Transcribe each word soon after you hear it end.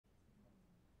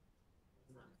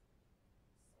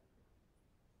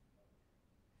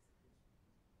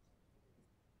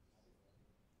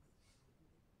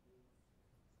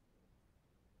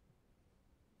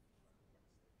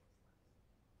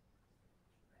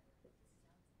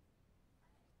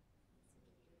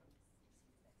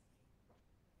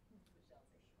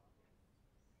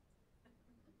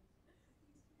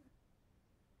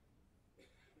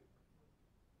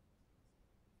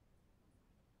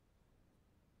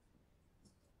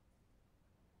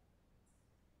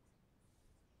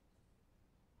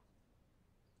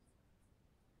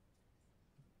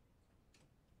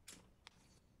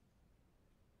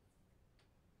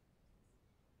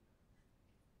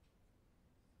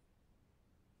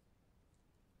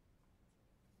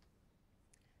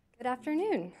Good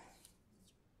afternoon.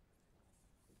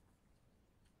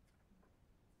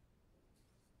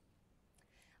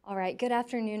 All right, good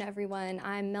afternoon, everyone.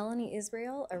 I'm Melanie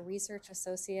Israel, a research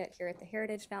associate here at the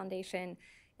Heritage Foundation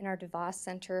in our DeVos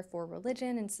Center for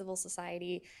Religion and Civil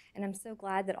Society, and I'm so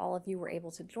glad that all of you were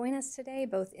able to join us today,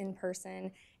 both in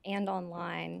person and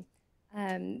online.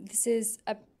 This is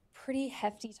a pretty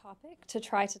hefty topic to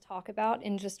try to talk about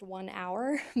in just 1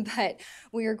 hour, but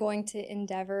we are going to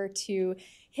endeavor to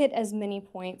hit as many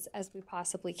points as we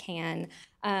possibly can.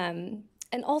 And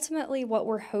ultimately, what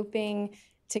we're hoping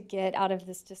to get out of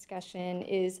this discussion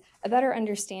is a better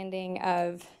understanding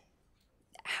of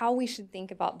how we should think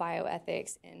about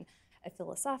bioethics in a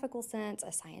philosophical sense,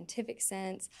 a scientific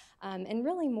sense, and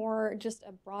really more just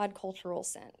a broad cultural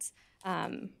sense,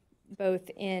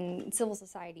 both in civil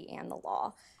society and the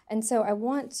law. And so I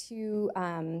want to,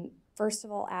 first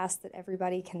of all, ask that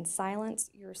everybody can silence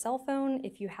your cell phone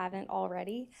if you haven't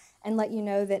already, and let you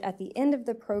know that at the end of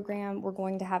the program, we're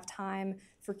going to have time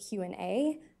for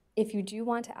Q&A. If you do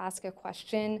want to ask a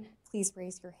question, please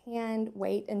raise your hand,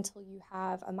 wait until you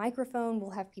have a microphone. We'll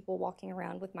have people walking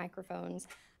around with microphones,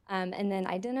 and then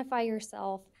identify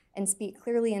yourself and speak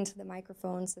clearly into the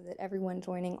microphone so that everyone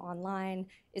joining online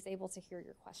is able to hear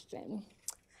your question.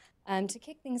 To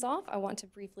kick things off, I want to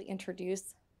briefly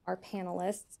introduce our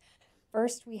panelists.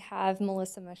 First, we have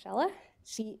Melissa Moschella.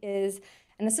 She is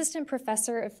an assistant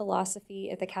professor of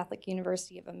philosophy at the Catholic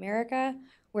University of America,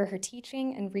 where her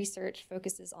teaching and research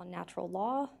focuses on natural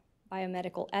law,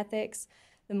 biomedical ethics,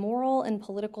 the moral and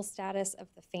political status of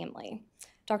the family.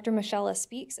 Dr. Moschella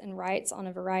speaks and writes on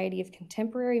a variety of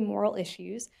contemporary moral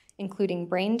issues, including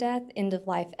brain death,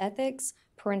 end-of-life ethics,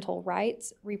 parental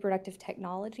rights, reproductive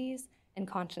technologies, and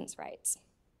conscience rights.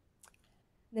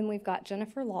 Then we've got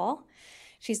Jennifer Law.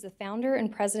 She's the founder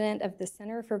and president of the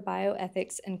Center for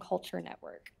Bioethics and Culture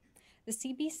Network. The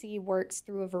CBC works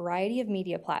through a variety of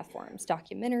media platforms,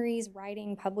 documentaries,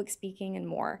 writing, public speaking, and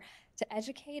more, to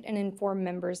educate and inform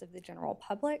members of the general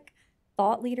public,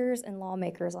 thought leaders, and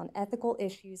lawmakers on ethical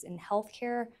issues in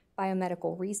healthcare,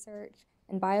 biomedical research,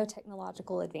 and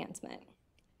biotechnological advancement.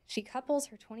 She couples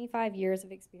her 25 years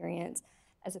of experience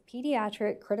as a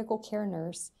pediatric critical care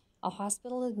nurse, a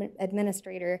hospital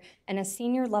administrator, and a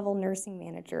senior level nursing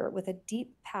manager with a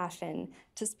deep passion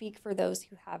to speak for those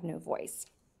who have no voice.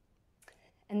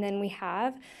 And then we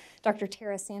have Dr.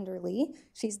 Tara Sander-Lee.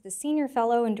 She's the Senior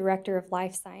Fellow and Director of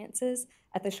Life Sciences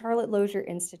at the Charlotte Lozier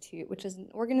Institute, which is an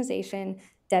organization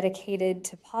dedicated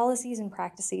to policies and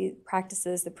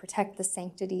practices that protect the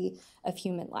sanctity of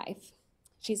human life.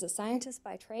 She's a scientist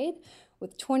by trade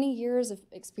with 20 years of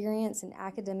experience in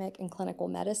academic and clinical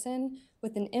medicine,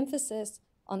 with an emphasis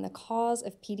on the cause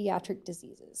of pediatric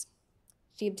diseases.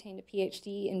 She obtained a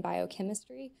PhD in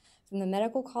biochemistry from the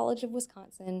Medical College of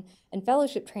Wisconsin and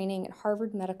fellowship training at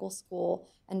Harvard Medical School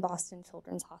and Boston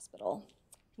Children's Hospital.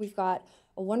 We've got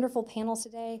a wonderful panel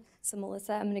today, so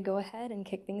Melissa, I'm going to go ahead and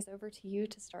kick things over to you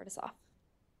to start us off.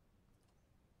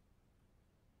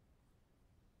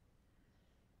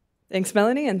 Thanks,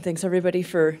 Melanie, and thanks everybody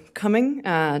for coming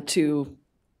to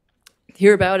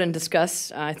hear about and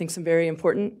discuss, I think, some very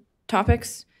important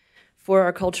topics for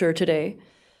our culture today.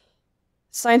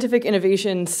 Scientific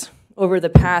innovations over the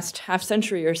past half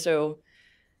century or so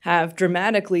have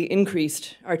dramatically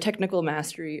increased our technical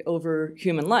mastery over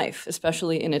human life,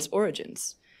 especially in its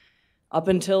origins. Up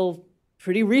until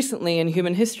pretty recently in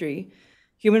human history,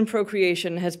 human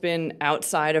procreation has been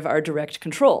outside of our direct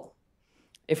control.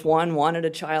 If one wanted a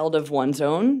child of one's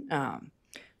own,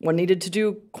 one needed to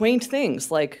do quaint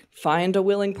things like find a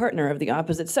willing partner of the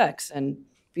opposite sex and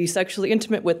be sexually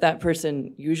intimate with that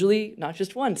person, usually not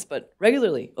just once, but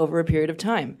regularly over a period of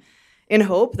time, in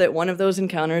hope that one of those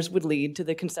encounters would lead to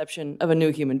the conception of a new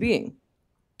human being.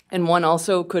 And one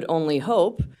also could only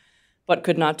hope, but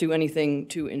could not do anything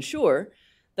to ensure,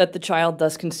 that the child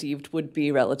thus conceived would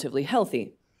be relatively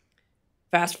healthy.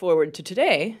 Fast forward to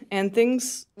today, and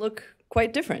things look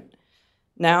quite different.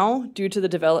 Now, due to the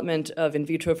development of in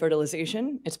vitro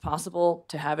fertilization, it's possible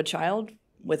to have a child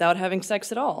without having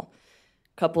sex at all.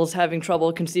 Couples having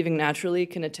trouble conceiving naturally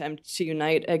can attempt to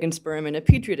unite egg and sperm in a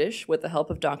petri dish with the help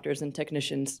of doctors and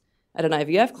technicians at an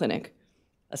IVF clinic.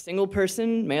 A single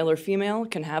person, male or female,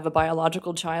 can have a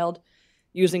biological child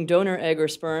using donor egg or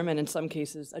sperm, and in some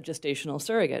cases, a gestational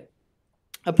surrogate.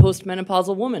 A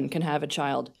postmenopausal woman can have a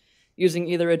child using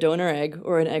either a donor egg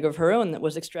or an egg of her own that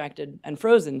was extracted and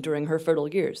frozen during her fertile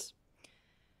years.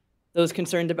 Those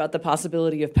concerned about the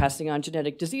possibility of passing on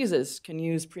genetic diseases can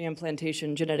use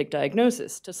pre-implantation genetic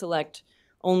diagnosis to select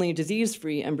only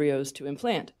disease-free embryos to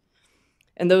implant.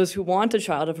 And those who want a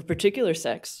child of a particular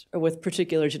sex or with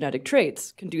particular genetic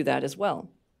traits can do that as well.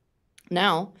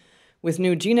 Now, with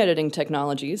new gene editing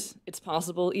technologies, it's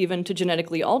possible even to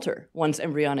genetically alter one's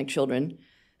embryonic children,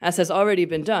 as has already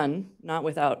been done, not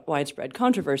without widespread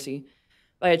controversy,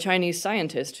 by a Chinese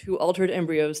scientist who altered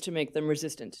embryos to make them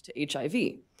resistant to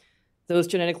HIV. Those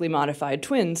genetically modified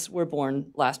twins were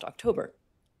born last October.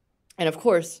 And of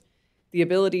course, the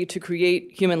ability to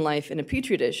create human life in a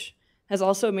petri dish has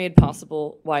also made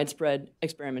possible widespread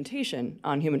experimentation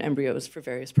on human embryos for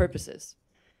various purposes.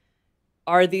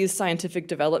 Are these scientific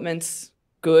developments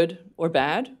good or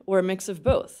bad, or a mix of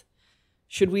both?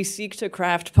 Should we seek to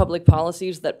craft public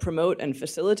policies that promote and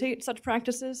facilitate such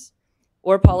practices,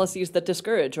 or policies that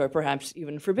discourage or perhaps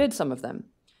even forbid some of them?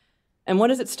 And what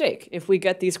is at stake if we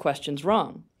get these questions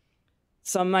wrong?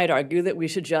 Some might argue that we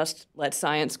should just let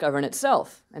science govern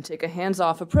itself and take a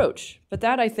hands-off approach, but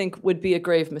that, I think, would be a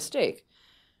grave mistake.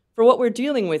 For what we're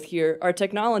dealing with here are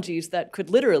technologies that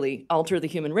could literally alter the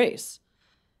human race,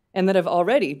 and that have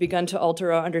already begun to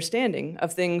alter our understanding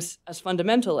of things as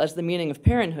fundamental as the meaning of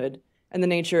parenthood and the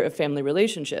nature of family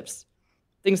relationships,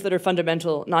 things that are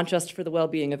fundamental not just for the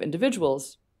well-being of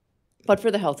individuals, but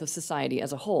for the health of society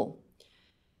as a whole.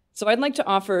 So I'd like to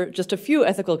offer just a few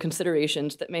ethical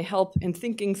considerations that may help in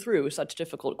thinking through such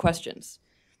difficult questions.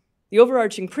 The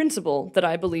overarching principle that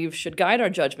I believe should guide our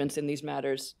judgments in these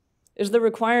matters is the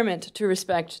requirement to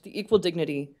respect the equal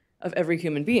dignity of every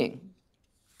human being.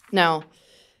 Now,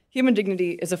 human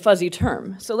dignity is a fuzzy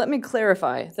term, so let me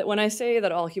clarify that when I say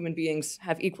that all human beings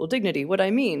have equal dignity, what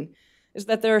I mean is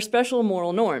that there are special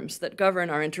moral norms that govern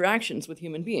our interactions with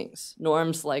human beings,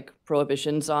 norms like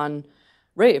prohibitions on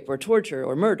rape or torture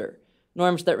or murder,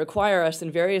 norms that require us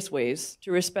in various ways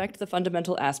to respect the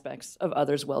fundamental aspects of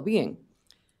others' well-being.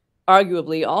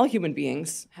 Arguably, all human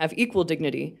beings have equal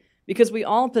dignity because we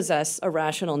all possess a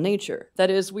rational nature. That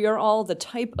is, we are all the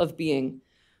type of being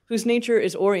whose nature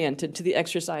is oriented to the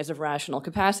exercise of rational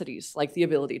capacities, like the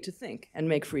ability to think and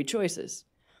make free choices.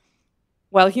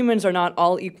 While humans are not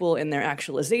all equal in their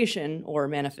actualization or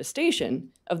manifestation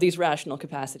of these rational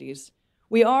capacities,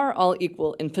 we are all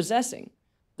equal in possessing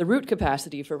the root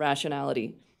capacity for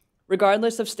rationality,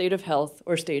 regardless of state of health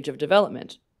or stage of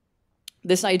development.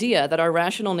 This idea that our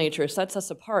rational nature sets us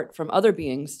apart from other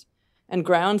beings and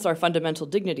grounds our fundamental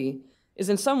dignity is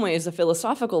in some ways a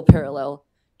philosophical parallel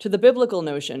to the biblical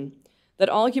notion that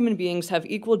all human beings have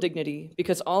equal dignity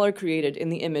because all are created in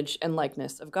the image and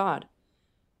likeness of God.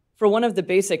 For one of the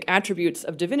basic attributes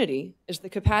of divinity is the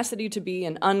capacity to be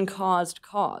an uncaused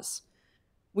cause.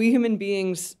 We human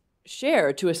beings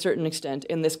share, to a certain extent,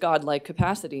 in this godlike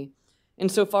capacity,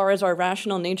 insofar as our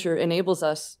rational nature enables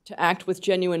us to act with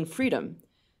genuine freedom,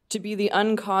 to be the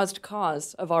uncaused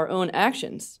cause of our own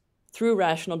actions through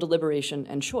rational deliberation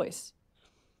and choice.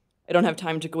 I don't have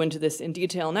time to go into this in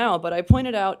detail now, but I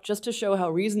pointed out just to show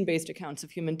how reason-based accounts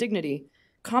of human dignity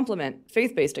complement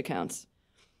faith-based accounts.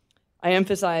 I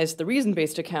emphasize the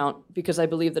reason-based account because I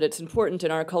believe that it's important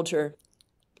in our culture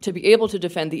to be able to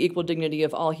defend the equal dignity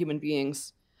of all human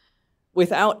beings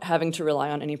without having to rely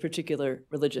on any particular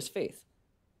religious faith.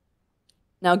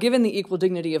 Now, given the equal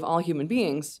dignity of all human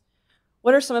beings,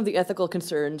 what are some of the ethical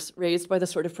concerns raised by the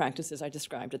sort of practices I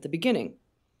described at the beginning?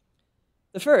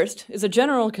 The first is a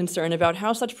general concern about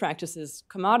how such practices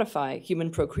commodify human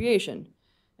procreation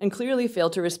and clearly fail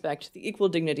to respect the equal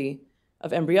dignity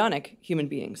of embryonic human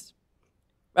beings.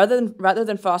 Rather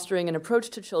than fostering an approach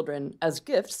to children as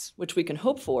gifts, which we can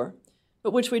hope for,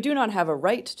 but which we do not have a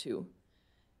right to,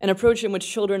 an approach in which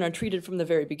children are treated from the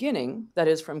very beginning, that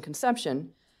is, from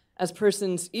conception, as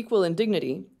persons equal in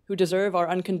dignity who deserve our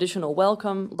unconditional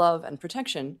welcome, love, and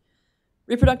protection,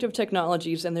 reproductive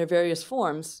technologies in their various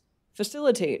forms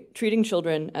facilitate treating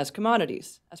children as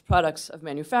commodities, as products of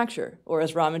manufacture, or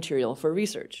as raw material for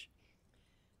research.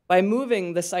 By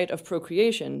moving the site of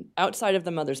procreation outside of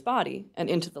the mother's body and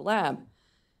into the lab,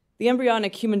 the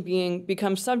embryonic human being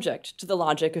becomes subject to the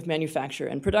logic of manufacture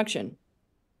and production.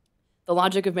 The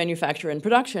logic of manufacture and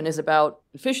production is about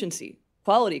efficiency,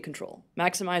 quality control,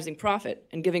 maximizing profit,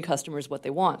 and giving customers what they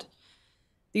want.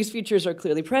 These features are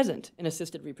clearly present in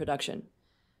assisted reproduction.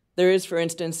 There is, for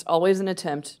instance, always an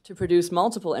attempt to produce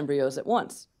multiple embryos at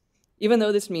once, even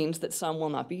though this means that some will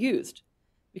not be used,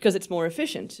 because it's more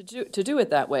efficient to do it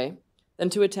that way than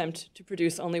to attempt to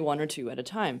produce only one or two at a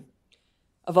time.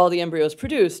 Of all the embryos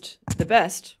produced, the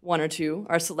best, one or two,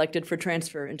 are selected for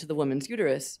transfer into the woman's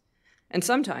uterus, and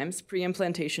sometimes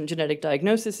pre-implantation genetic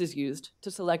diagnosis is used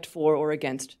to select for or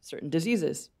against certain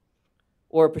diseases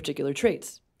or particular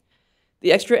traits.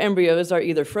 The extra embryos are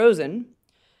either frozen,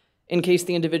 in case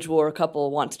the individual or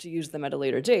couple wants to use them at a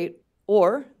later date,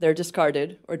 or they're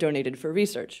discarded or donated for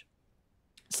research.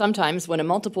 Sometimes when a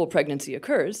multiple pregnancy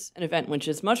occurs, an event which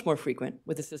is much more frequent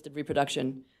with assisted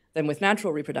reproduction than with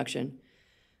natural reproduction,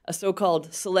 a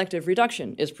so-called selective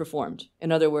reduction is performed. In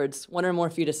other words, one or more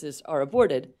fetuses are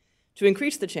aborted to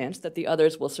increase the chance that the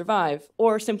others will survive,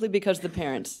 or simply because the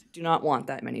parents do not want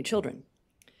that many children.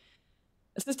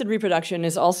 Assisted reproduction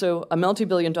is also a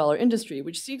multi-billion-dollar industry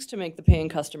which seeks to make the paying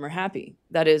customer happy,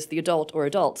 that is, the adult or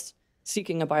adults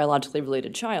seeking a biologically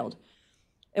related child,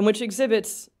 and which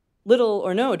exhibits little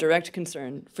or no direct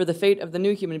concern for the fate of the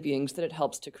new human beings that it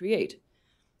helps to create.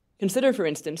 Consider, for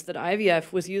instance, that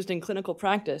IVF was used in clinical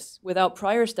practice without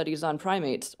prior studies on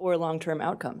primates or long-term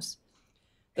outcomes.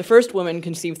 The first woman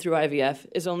conceived through IVF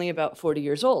is only about 40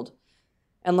 years old,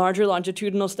 and larger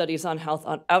longitudinal studies on health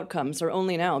outcomes are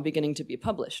only now beginning to be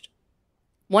published.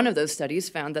 One of those studies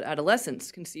found that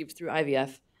adolescents conceived through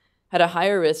IVF had a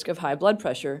higher risk of high blood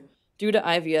pressure due to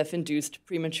IVF-induced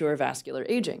premature vascular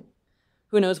aging.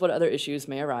 Who knows what other issues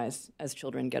may arise as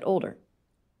children get older?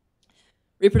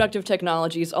 Reproductive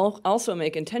technologies also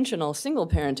make intentional single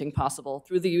parenting possible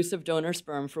through the use of donor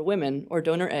sperm for women or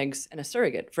donor eggs and a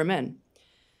surrogate for men.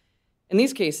 In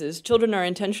these cases, children are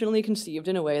intentionally conceived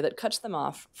in a way that cuts them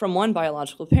off from one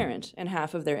biological parent and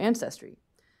half of their ancestry.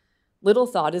 Little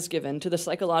thought is given to the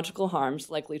psychological harms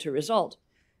likely to result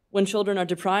when children are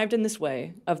deprived in this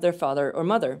way of their father or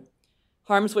mother,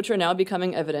 harms which are now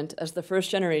becoming evident as the first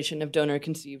generation of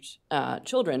donor-conceived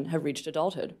children have reached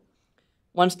adulthood.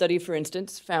 One study, for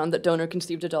instance, found that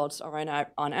donor-conceived adults are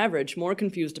on average more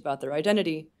confused about their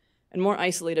identity and more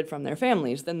isolated from their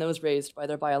families than those raised by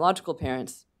their biological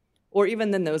parents, or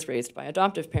even than those raised by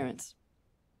adoptive parents.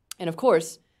 And of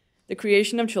course, the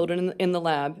creation of children in the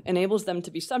lab enables them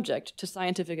to be subject to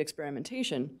scientific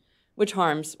experimentation, which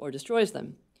harms or destroys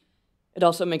them. It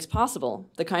also makes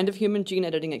possible the kind of human gene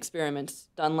editing experiments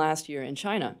done last year in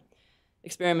China,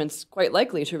 experiments quite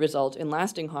likely to result in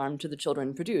lasting harm to the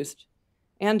children produced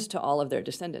and to all of their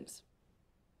descendants.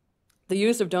 The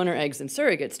use of donor eggs and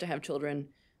surrogates to have children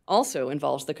also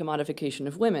involves the commodification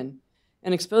of women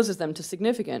and exposes them to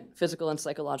significant physical and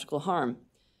psychological harm.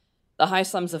 The high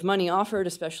sums of money offered,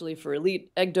 especially for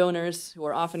elite egg donors who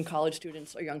are often college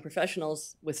students or young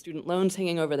professionals with student loans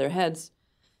hanging over their heads,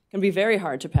 can be very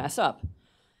hard to pass up.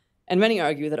 And many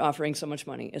argue that offering so much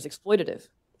money is exploitative.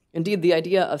 Indeed, the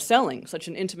idea of selling such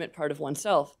an intimate part of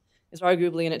oneself is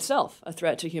arguably in itself a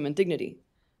threat to human dignity.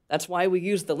 That's why we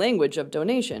use the language of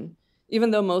donation,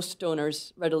 even though most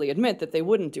donors readily admit that they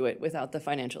wouldn't do it without the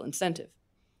financial incentive.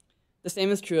 The same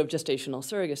is true of gestational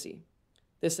surrogacy.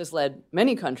 This has led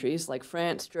many countries like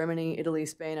France, Germany, Italy,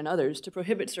 Spain, and others to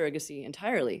prohibit surrogacy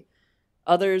entirely.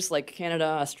 Others like Canada,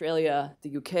 Australia,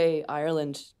 the UK,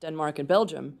 Ireland, Denmark, and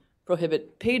Belgium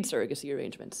prohibit paid surrogacy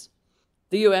arrangements.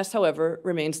 The US, however,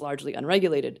 remains largely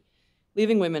unregulated,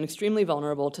 leaving women extremely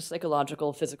vulnerable to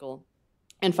psychological, physical,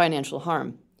 and financial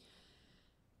harm.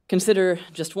 Consider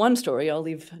just one story. I'll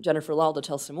leave Jennifer Lahl to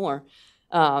tell some more.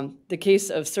 The case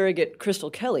of surrogate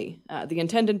Crystal Kelly. The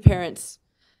intended parents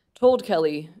told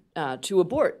Kelly to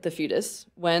abort the fetus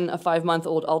when a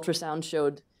 5-month-old ultrasound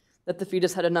showed that the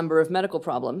fetus had a number of medical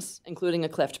problems, including a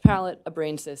cleft palate, a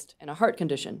brain cyst, and a heart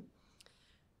condition.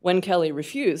 When Kelly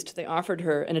refused, they offered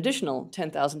her an additional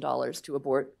 $10,000 to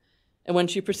abort, and when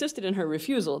she persisted in her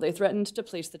refusal, they threatened to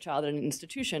place the child in an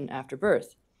institution after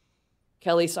birth.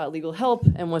 Kelly sought legal help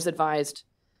and was advised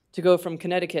to go from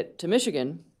Connecticut to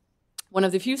Michigan, one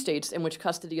of the few states in which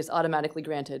custody is automatically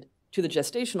granted to the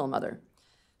gestational mother.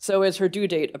 So as her due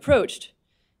date approached,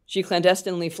 she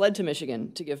clandestinely fled to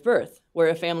Michigan to give birth, where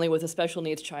a family with a special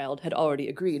needs child had already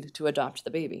agreed to adopt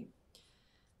the baby.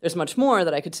 There's much more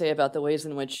that I could say about the ways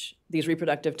in which these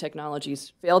reproductive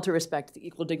technologies fail to respect the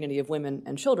equal dignity of women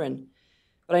and children,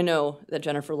 but I know that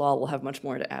Jennifer Lahl will have much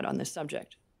more to add on this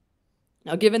subject.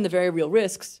 Now, given the very real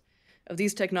risks of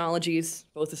these technologies,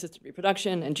 both assisted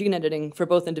reproduction and gene editing for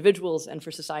both individuals and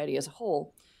for society as a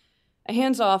whole, a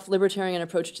hands-off libertarian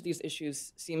approach to these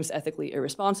issues seems ethically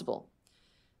irresponsible.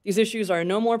 These issues are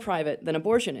no more private than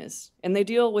abortion is, and they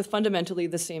deal with fundamentally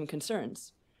the same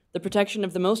concerns: the protection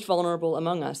of the most vulnerable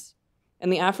among us,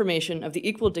 and the affirmation of the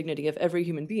equal dignity of every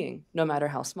human being, no matter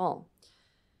how small.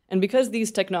 And because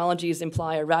these technologies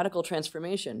imply a radical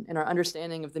transformation in our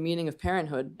understanding of the meaning of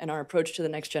parenthood and our approach to the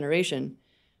next generation,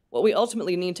 what we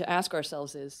ultimately need to ask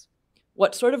ourselves is,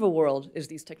 what sort of a world is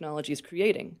these technologies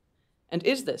creating? And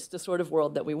is this the sort of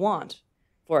world that we want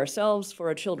for ourselves, for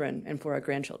our children, and for our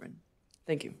grandchildren?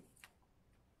 Thank you.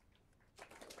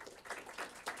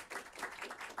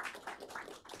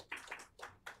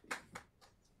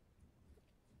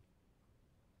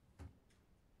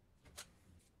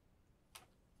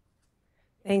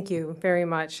 Thank you very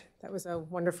much. That was a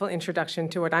wonderful introduction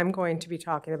to what I'm going to be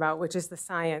talking about, which is the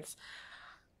science.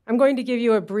 I'm going to give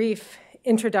you a brief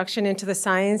introduction into the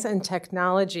science and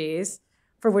technologies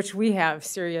for which we have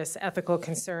serious ethical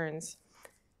concerns.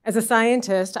 As a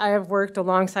scientist, I have worked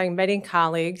alongside many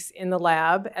colleagues in the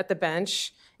lab, at the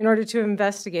bench, in order to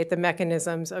investigate the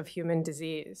mechanisms of human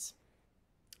disease.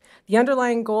 The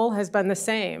underlying goal has been the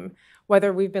same,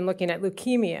 whether we've been looking at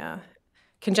leukemia,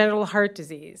 congenital heart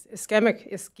disease,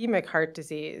 ischemic heart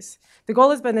disease. The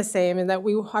goal has been the same in that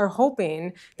we are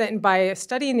hoping that by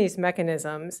studying these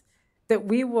mechanisms, that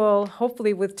we will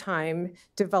hopefully with time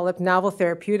develop novel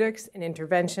therapeutics and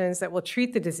interventions that will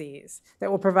treat the disease, that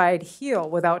will provide heal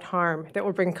without harm, that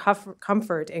will bring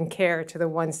comfort and care to the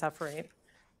one suffering.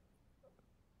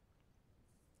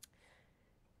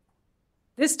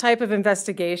 This type of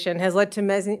investigation has led to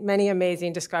many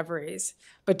amazing discoveries,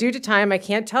 but due to time, I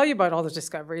can't tell you about all the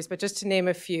discoveries, but just to name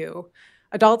a few.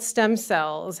 Adult stem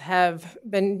cells have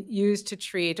been used to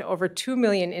treat over 2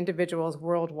 million individuals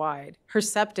worldwide,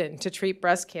 Herceptin to treat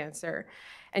breast cancer,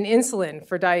 and insulin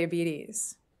for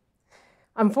diabetes.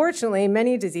 Unfortunately,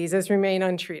 many diseases remain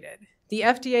untreated. The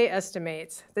FDA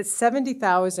estimates that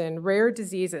 70,000 rare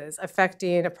diseases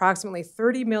affecting approximately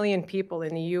 30 million people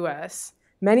in the US,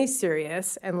 many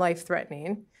serious and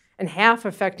life-threatening, and half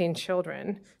affecting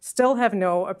children, still have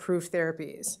no approved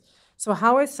therapies. So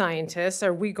how, as scientists,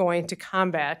 are we going to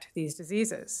combat these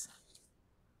diseases?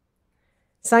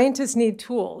 Scientists need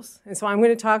tools, and so I'm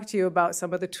going to talk to you about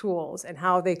some of the tools and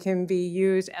how they can be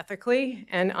used ethically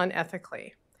and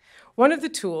unethically. One of the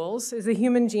tools is the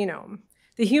human genome.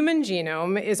 The human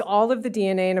genome is all of the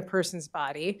DNA in a person's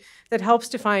body that helps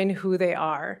define who they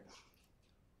are.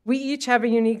 We each have a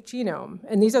unique genome,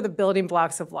 and these are the building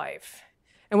blocks of life.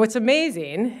 And what's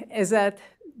amazing is that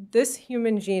this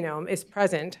human genome is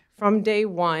present from day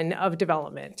one of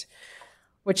development.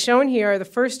 What's shown here are the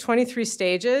first 23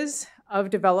 stages of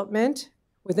development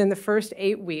within the first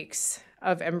 8 weeks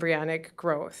of embryonic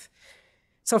growth.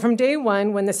 So from day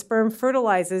one, when the sperm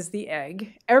fertilizes the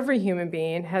egg, every human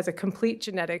being has a complete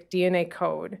genetic DNA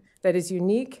code that is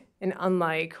unique and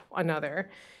unlike another.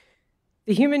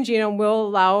 The human genome will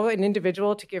allow an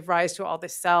individual to give rise to all the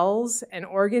cells and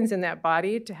organs in that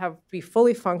body to be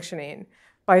fully functioning.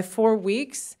 By 4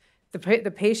 weeks, the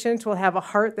patient will have a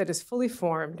heart that is fully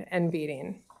formed and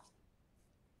beating.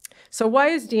 So why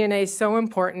is DNA so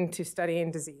important to studying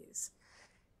disease?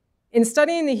 In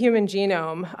studying the human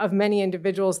genome of many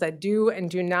individuals that do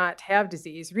and do not have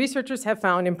disease, researchers have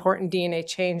found important DNA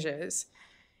changes.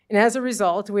 And as a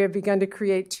result, we have begun to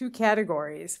create 2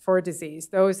 categories for disease,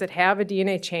 those that have a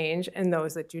DNA change and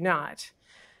those that do not.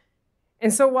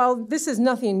 And so while this is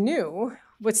nothing new,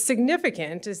 what's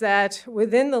significant is that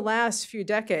within the last few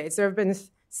decades, there have been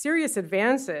serious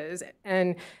advances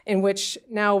in which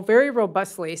now very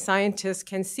robustly scientists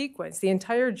can sequence the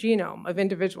entire genome of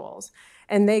individuals,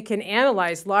 and they can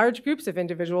analyze large groups of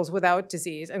individuals without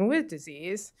disease and with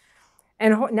disease.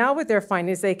 And now what they're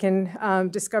finding is they have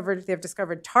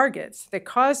discovered targets that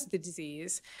cause the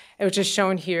disease, which is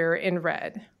shown here in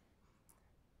red.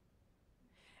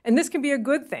 And this can be a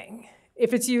good thing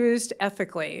if it's used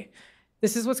ethically.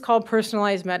 This is what's called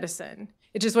personalized medicine.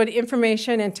 It is when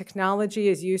information and technology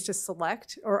is used to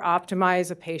select or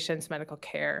optimize a patient's medical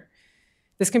care.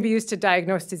 This can be used to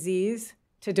diagnose disease,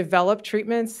 to develop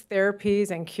treatments,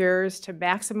 therapies, and cures, to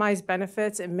maximize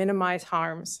benefits and minimize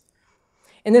harms.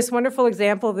 In this wonderful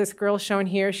example of this girl shown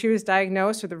here, she was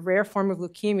diagnosed with a rare form of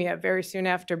leukemia very soon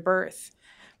after birth.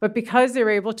 But because they were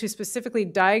able to specifically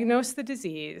diagnose the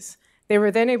disease, they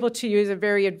were then able to use a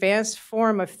very advanced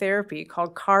form of therapy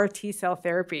called CAR T-cell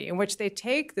therapy, in which they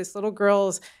take this little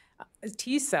girl's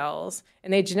T cells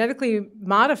and they genetically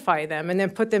modify them and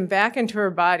then put them back into her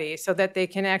body so that they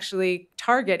can actually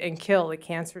target and kill the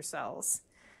cancer cells.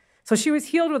 So she was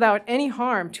healed without any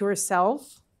harm to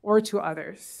herself or to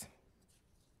others.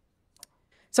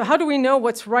 So how do we know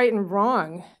what's right and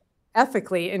wrong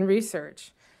ethically in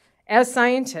research? As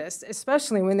scientists,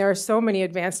 especially when there are so many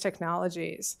advanced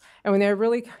technologies and when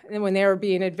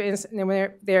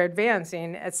they're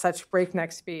advancing at such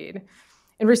breakneck speed.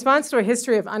 In response to a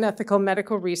history of unethical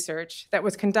medical research that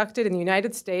was conducted in the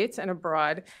United States and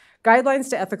abroad, guidelines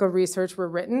to ethical research were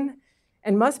written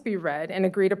and must be read and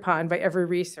agreed upon by every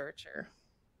researcher.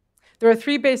 There are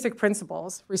 3 basic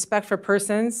principles: respect for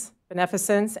persons,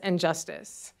 beneficence, and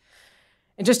justice.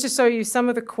 And just to show you some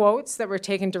of the quotes that were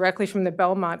taken directly from the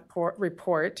Belmont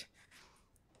report,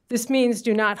 this means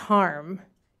do not harm.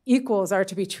 Equals are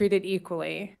to be treated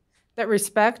equally. That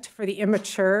respect for the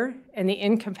immature and the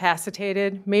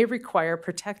incapacitated may require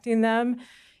protecting them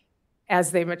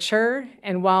as they mature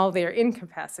and while they are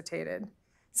incapacitated.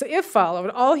 So if followed,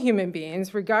 all human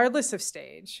beings, regardless of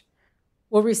stage,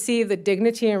 will receive the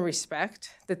dignity and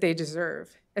respect that they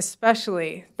deserve,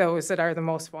 especially those that are the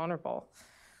most vulnerable.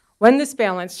 When this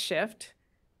balance shifts,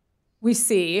 we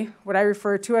see what I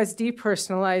refer to as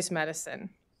depersonalized medicine,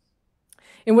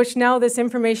 in which now this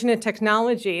information and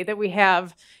technology that we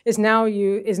have is no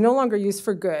longer used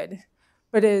for good,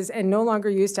 and no longer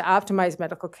used to optimize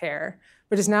medical care,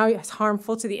 but is now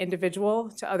harmful to the individual,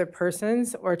 to other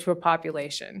persons, or to a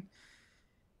population.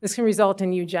 This can result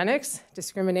in eugenics,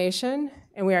 discrimination,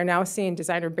 and we are now seeing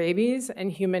designer babies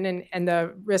and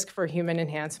the risk for human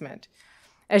enhancement.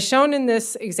 As shown in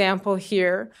this example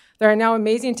here, there are now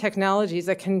amazing technologies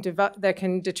that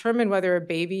can determine whether a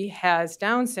baby has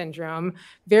Down syndrome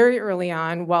very early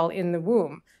on while in the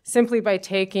womb, simply by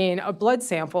taking a blood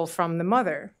sample from the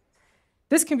mother.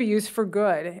 This can be used for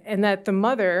good, and that the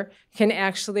mother can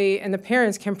and the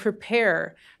parents can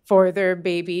prepare for their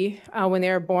baby when they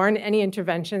are born, any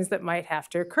interventions that might have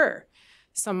to occur.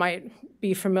 Some might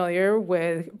be familiar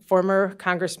with former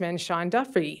Congressman Sean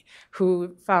Duffy,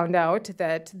 who found out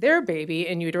that their baby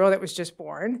in utero that was just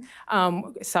born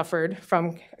suffered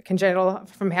from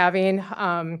having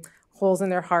holes in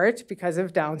their heart because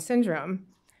of Down syndrome.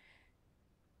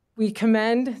 We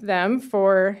commend them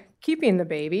for keeping the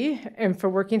baby and for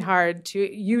working hard to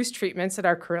use treatments that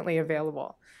are currently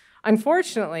available.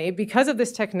 Unfortunately, because of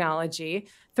this technology,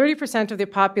 30% of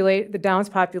the Down's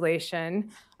population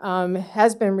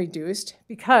has been reduced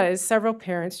because several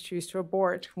parents choose to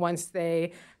abort once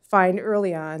they find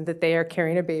early on that they are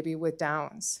carrying a baby with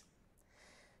Downs.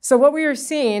 So what we are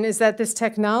seeing is that this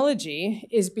technology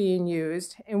is being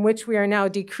used in which we are now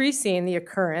decreasing the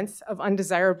occurrence of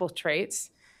undesirable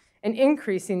traits and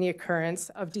increasing the occurrence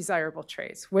of desirable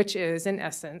traits, which is, in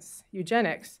essence,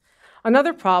 eugenics.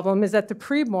 Another problem is that the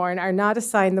preborn are not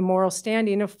assigned the moral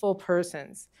standing of full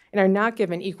persons and are not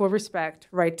given equal respect,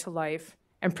 right to life,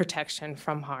 and protection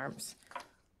from harms.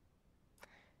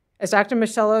 As Dr.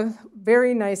 Michela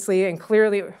very nicely and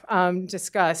clearly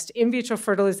discussed, in vitro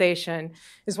fertilization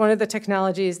is one of the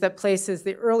technologies that places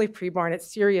the early preborn at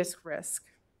serious risk.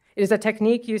 It is a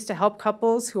technique used to help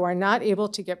couples who are not able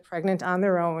to get pregnant on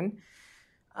their own,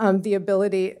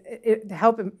 to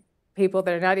help people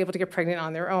that are not able to get pregnant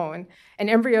on their own, and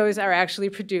embryos are actually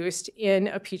produced in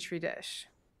a petri dish.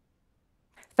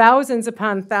 Thousands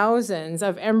upon thousands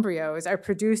of embryos are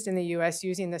produced in the US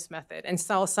using this method, and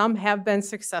so some have been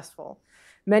successful.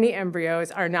 Many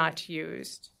embryos are not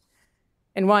used.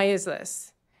 And why is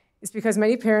this? It's because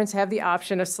many parents have the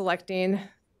option of selecting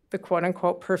the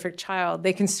quote-unquote perfect child.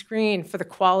 They can screen for the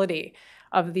quality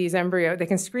of these embryos. They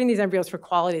can screen these embryos for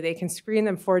quality. They can screen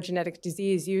them for genetic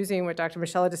disease using what Dr.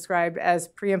 Michela described as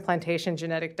pre-implantation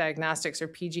genetic diagnostics, or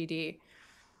PGD.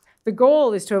 The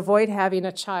goal is to avoid having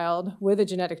a child with a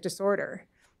genetic disorder.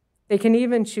 They can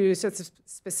even choose a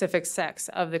specific sex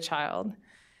of the child.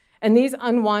 And these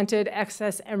unwanted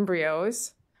excess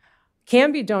embryos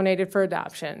can be donated for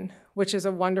adoption, which is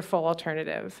a wonderful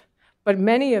alternative. But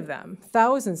many of them,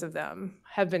 thousands of them,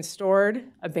 have been stored,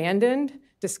 abandoned,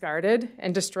 discarded,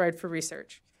 and destroyed for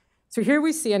research. So here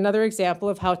we see another example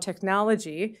of how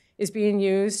technology is being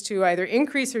used to either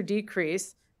increase or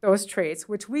decrease those traits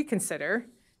which we consider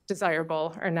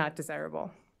desirable or not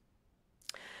desirable.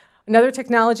 Another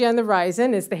technology on the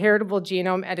horizon is the heritable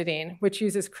genome editing, which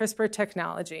uses CRISPR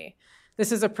technology.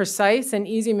 This is a precise and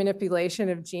easy manipulation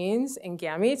of genes in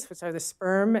gametes, which are the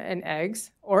sperm and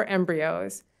eggs, or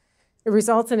embryos. It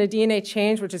results in a DNA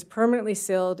change which is permanently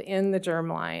sealed in the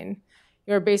germline.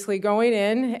 You're basically going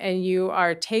in and you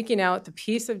are taking out the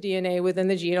piece of DNA within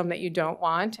the genome that you don't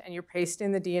want, and you're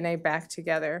pasting the DNA back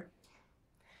together.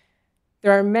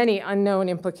 There are many unknown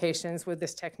implications with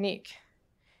this technique.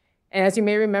 And as you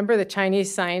may remember, the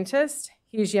Chinese scientist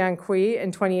He Jiankui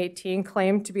in 2018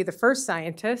 claimed to be the first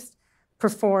scientist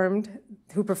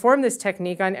who performed this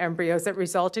technique on embryos that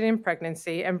resulted in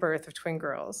pregnancy and birth of twin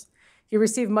girls. He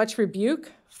received much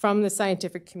rebuke from the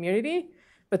scientific community,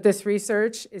 but this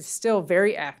research is still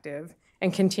very active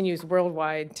and continues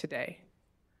worldwide today.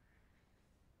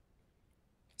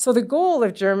 So the goal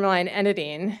of germline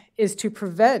editing is to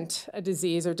prevent a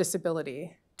disease or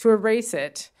disability, to erase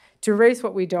it, to erase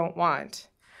what we don't want.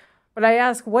 But I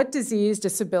ask, what disease,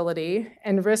 disability,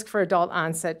 and risk for adult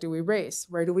onset do we erase?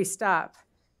 Where do we stop?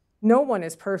 No one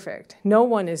is perfect. No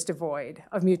one is devoid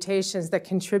of mutations that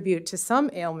contribute to some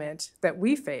ailment that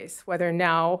we face, whether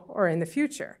now or in the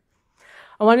future.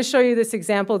 I want to show you this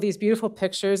example, these beautiful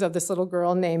pictures of this little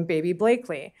girl named Baby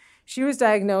Blakely. She was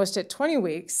diagnosed at 20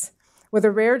 weeks with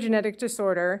a rare genetic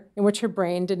disorder in which her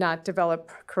brain did not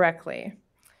develop correctly.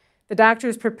 The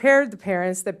doctors prepared the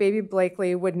parents that baby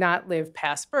Blakely would not live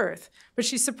past birth, but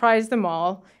she surprised them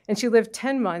all, and she lived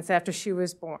 10 months after she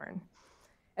was born.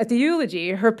 At the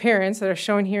eulogy, her parents, that are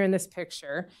shown here in this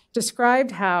picture,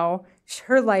 described how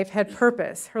her life had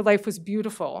purpose, her life was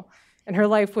beautiful, and her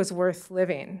life was worth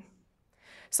living.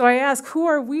 So I ask, who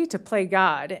are we to play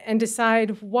God and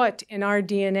decide what in our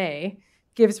DNA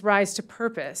gives rise to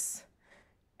purpose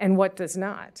and what does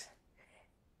not?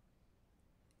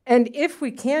 And if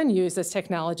we can use this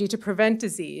technology to prevent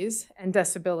disease and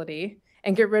disability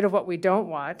and get rid of what we don't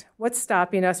want, what's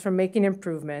stopping us from making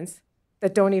improvements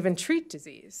that don't even treat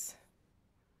disease?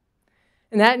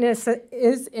 And that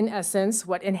is, in essence,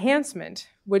 what enhancement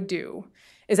would do,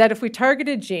 is that if we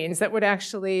targeted genes that would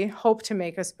actually hope to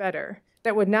make us better,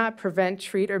 that would not prevent,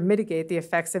 treat, or mitigate the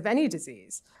effects of any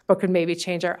disease, but could maybe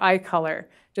change our eye color,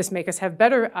 just make us have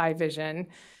better eye vision,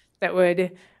 that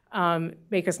would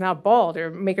make us not bald,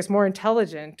 or make us more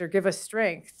intelligent, or give us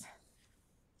strength.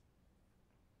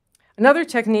 Another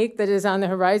technique that is on the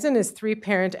horizon is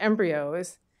 3-parent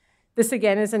embryos. This,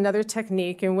 again, is another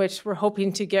technique in which we're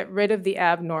hoping to get rid of the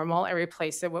abnormal and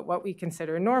replace it with what we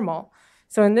consider normal.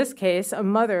 So in this case, a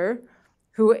mother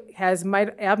who has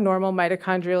abnormal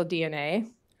mitochondrial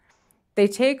DNA, they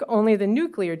take only the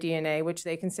nuclear DNA, which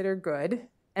they consider good,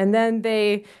 and then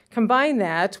they combine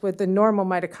that with the normal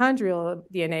mitochondrial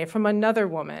DNA from another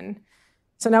woman.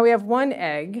 So now we have one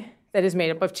egg that is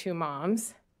made up of 2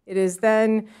 moms. It is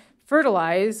then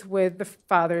fertilized with the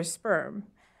father's sperm.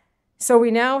 So we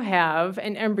now have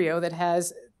an embryo that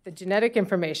has the genetic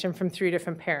information from 3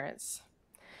 different parents.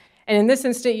 And in this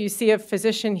instant, you see a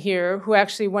physician here who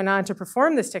actually went on to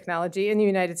perform this technology in the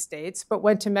United States, but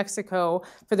went to Mexico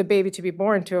for the baby to be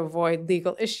born to avoid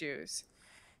legal issues.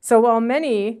 So while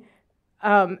many,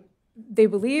 they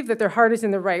believe that their heart is in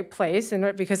the right place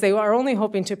and because they are only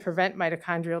hoping to prevent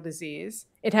mitochondrial disease,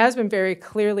 it has been very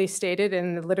clearly stated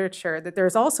in the literature that there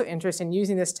is also interest in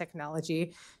using this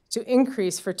technology to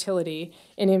increase fertility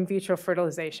in vitro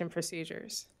fertilization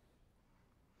procedures.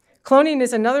 Cloning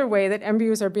is another way that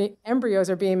embryos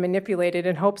are being manipulated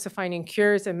in hopes of finding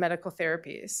cures and medical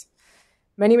therapies.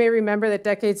 Many may remember that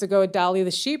decades ago, Dolly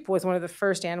the sheep was one of the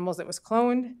first animals that was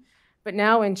cloned. But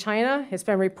now in China, it's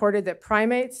been reported that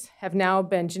primates have now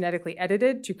been genetically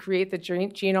edited to create the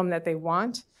genome that they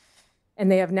want,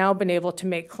 and they have now been able to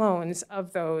make clones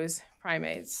of those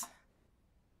primates.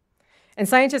 And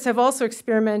scientists have also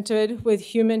experimented with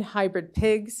human hybrid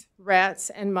pigs,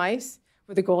 rats, and mice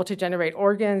with the goal to generate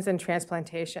organs and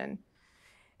transplantation.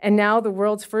 And now the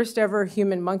world's first ever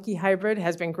human-monkey hybrid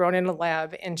has been grown in a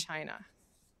lab in China.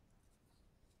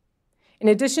 In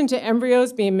addition to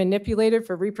embryos being manipulated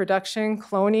for reproduction,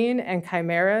 cloning, and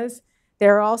chimeras, they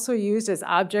are also used as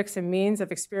objects and means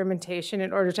of experimentation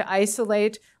in order to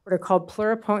isolate what are called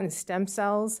pluripotent stem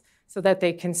cells so that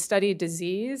they can study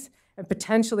disease and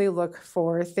potentially look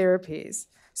for therapies.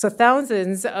 So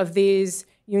thousands of these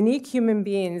unique human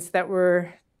beings that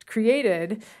were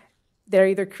created, they're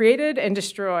either created and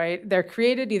destroyed. They're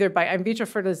created either by in vitro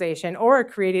fertilization or are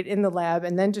created in the lab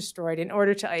and then destroyed in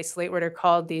order to isolate what are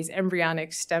called these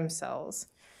embryonic stem cells.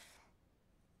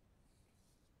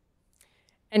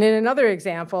 And in another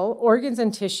example, organs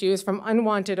and tissues from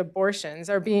unwanted abortions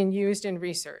are being used in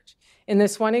research. In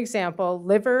this one example,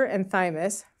 liver and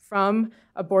thymus from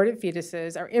aborted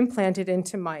fetuses are implanted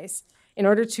into mice in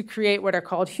order to create what are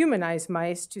called humanized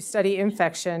mice to study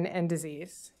infection and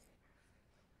disease.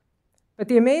 But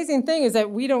the amazing thing is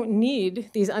that we don't need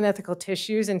these unethical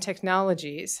tissues and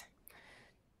technologies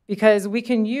because we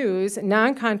can use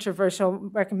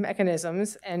non-controversial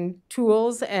mechanisms and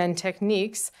tools and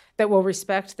techniques that will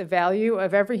respect the value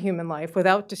of every human life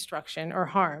without destruction or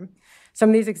harm. Some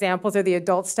of these examples are the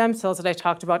adult stem cells that I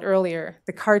talked about earlier,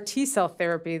 the CAR T-cell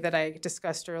therapy that I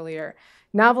discussed earlier,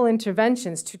 novel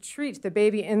interventions to treat the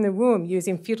baby in the womb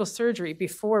using fetal surgery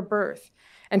before birth,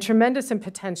 and tremendous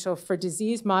potential for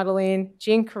disease modeling,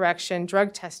 gene correction,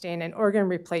 drug testing, and organ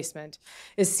replacement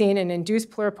is seen in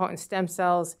induced pluripotent stem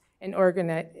cells and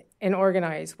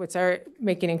organize, which are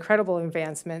making incredible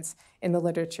advancements in the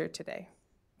literature today.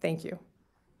 Thank you.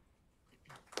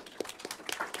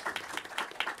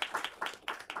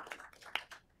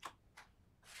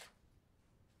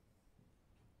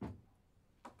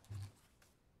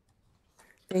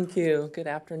 Thank you. Good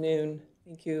afternoon.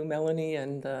 Thank you, Melanie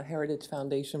and the Heritage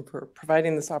Foundation for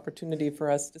providing this opportunity for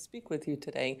us to speak with you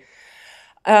today.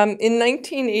 In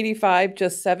 1985,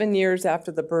 just 7 years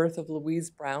after the birth of Louise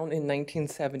Brown in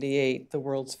 1978, the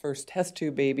world's first test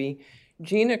tube baby,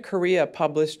 Gina Correa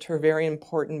published her very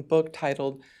important book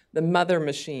titled The Mother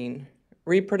Machine: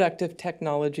 Reproductive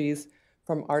Technologies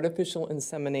from Artificial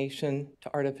Insemination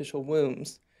to Artificial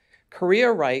Wombs,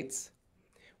 Korea writes,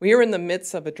 "We are in the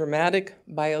midst of a dramatic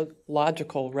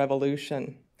biological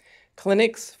revolution.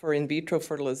 Clinics for in vitro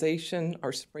fertilization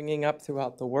are springing up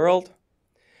throughout the world.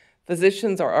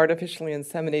 Physicians are artificially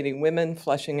inseminating women,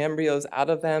 flushing embryos out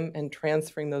of them, and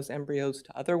transferring those embryos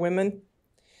to other women.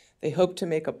 They hope to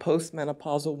make a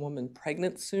postmenopausal woman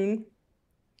pregnant soon.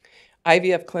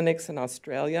 IVF clinics in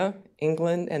Australia,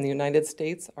 England, and the United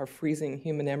States are freezing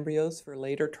human embryos for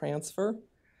later transfer.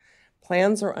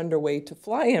 Plans are underway to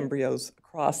fly embryos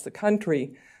across the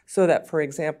country so that, for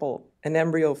example, an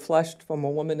embryo flushed from a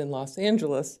woman in Los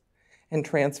Angeles and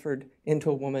transferred into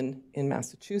a woman in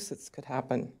Massachusetts could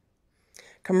happen.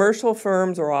 Commercial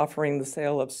firms are offering the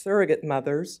sale of surrogate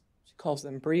mothers, she calls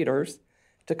them breeders,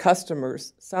 to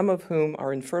customers, some of whom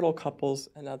are infertile couples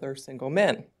and other single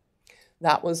men."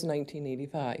 That was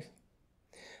 1985.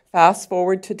 Fast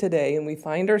forward to today, and we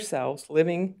find ourselves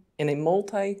living in a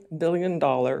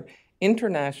multi-billion-dollar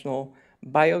international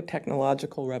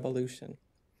biotechnological revolution.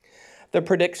 The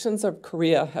predictions of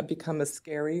Korea have become a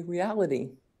scary reality.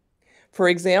 For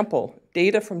example,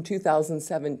 data from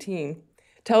 2017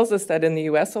 tells us that in the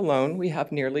US alone, we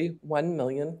have nearly 1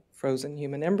 million frozen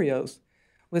human embryos,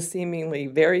 with seemingly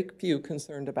very few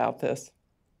concerned about this.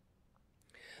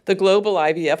 The global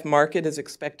IVF market is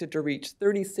expected to reach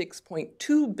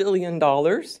 $36.2 billion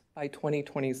by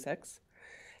 2026.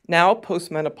 Now,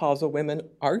 postmenopausal women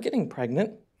are getting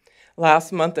pregnant.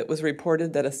 Last month, it was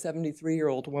reported that a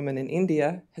 73-year-old woman in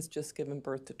India has just given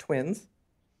birth to twins.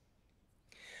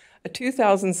 A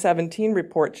 2017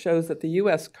 report shows that the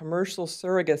U.S. commercial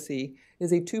surrogacy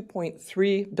is a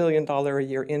 $2.3 billion a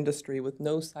year industry with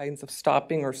no signs of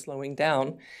stopping or slowing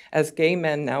down, as gay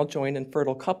men now join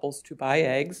infertile couples to buy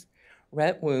eggs,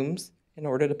 rent wombs, in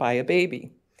order to buy a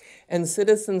baby. And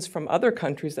citizens from other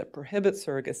countries that prohibit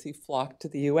surrogacy flock to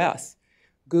the U.S.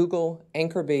 Google,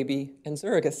 Anchor Baby, and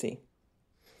surrogacy.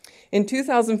 In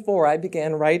 2004, I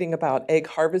began writing about egg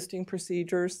harvesting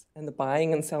procedures and the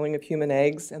buying and selling of human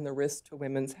eggs and the risk to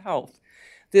women's health.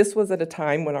 This was at a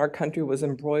time when our country was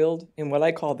embroiled in what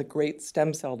I call the great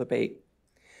stem cell debate.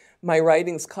 My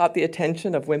writings caught the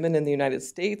attention of women in the United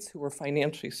States who were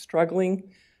financially struggling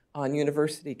on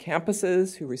university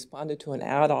campuses, who responded to an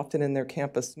ad, often in their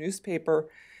campus newspaper,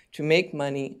 to make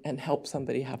money and help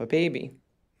somebody have a baby.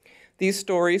 These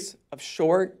stories of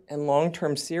short and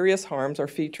long-term serious harms are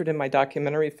featured in my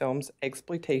documentary films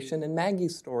Exploitation and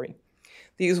Maggie's Story.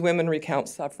 These women recount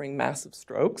suffering massive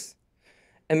strokes,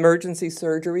 emergency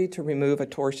surgery to remove a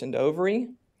torsioned ovary,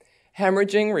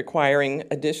 hemorrhaging requiring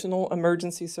additional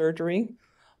emergency surgery,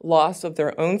 loss of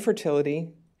their own fertility,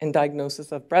 and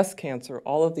diagnosis of breast cancer,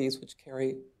 all of these which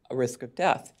carry a risk of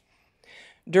death.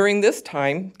 During this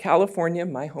time, California,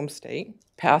 my home state,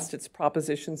 passed its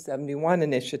Proposition 71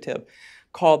 initiative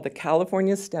called the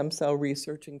California Stem Cell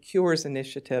Research and Cures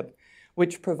Initiative,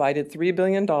 which provided $3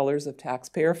 billion of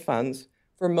taxpayer funds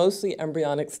for mostly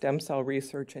embryonic stem cell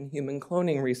research and human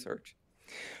cloning research.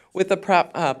 With the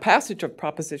passage of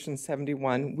Proposition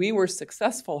 71, we were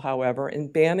successful, however,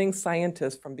 in banning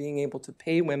scientists from being able to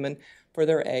pay women for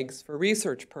their eggs for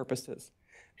research purposes.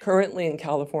 Currently in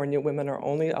California, women are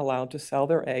only allowed to sell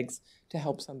their eggs to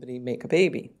help somebody make a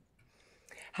baby.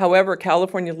 However,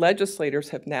 California legislators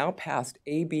have now passed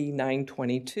AB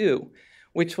 922,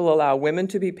 which will allow women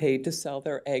to be paid to sell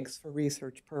their eggs for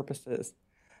research purposes.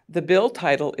 The bill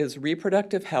title is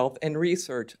Reproductive Health and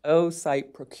Research,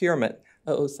 oocyte Procurement.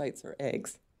 Oocytes are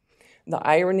eggs. The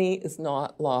irony is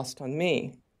not lost on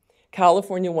me.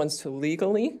 California wants to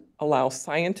legally allow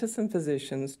scientists and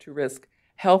physicians to risk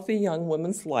healthy young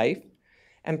women's life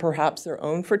and perhaps their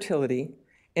own fertility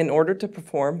in order to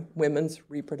perform women's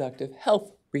reproductive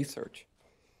health research.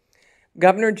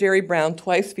 Governor Jerry Brown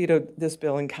twice vetoed this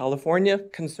bill in California,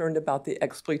 concerned about the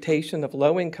exploitation of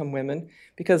low-income women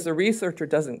because the researcher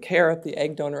doesn't care if the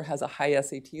egg donor has a high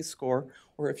SAT score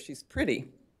or if she's pretty.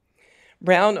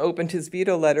 Brown opened his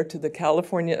veto letter to the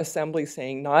California Assembly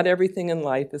saying, "Not everything in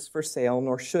life is for sale,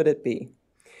 nor should it be."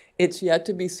 It's yet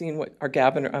to be seen what our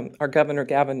Governor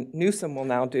Gavin Newsom will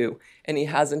now do, and he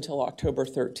has until October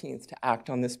 13th to act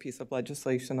on this piece of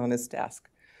legislation on his desk.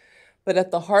 But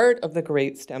at the heart of the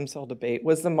great stem cell debate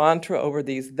was the mantra over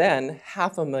these then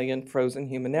 500,000 frozen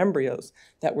human embryos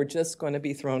that were just going to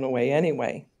be thrown away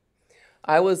anyway.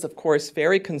 I was, of course,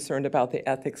 very concerned about the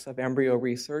ethics of embryo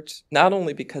research, not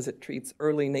only because it treats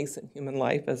early nascent human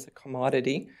life as a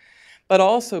commodity, but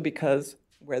also because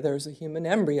where there's a human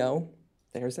embryo,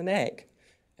 there's an egg.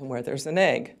 And where there's an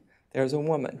egg, there's a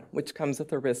woman, which comes at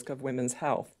the risk of women's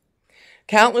health.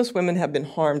 Countless women have been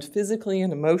harmed physically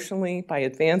and emotionally by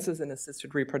advances in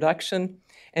assisted reproduction,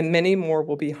 and many more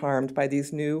will be harmed by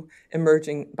these new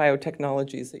emerging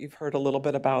biotechnologies that you've heard a little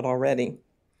bit about already.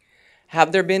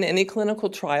 Have there been any clinical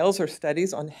trials or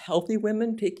studies on healthy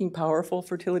women taking powerful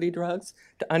fertility drugs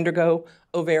to undergo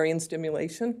ovarian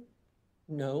stimulation?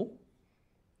 No.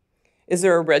 Is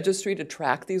there a registry to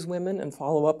track these women and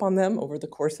follow up on them over the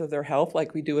course of their health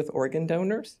like we do with organ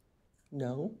donors?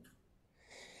 No.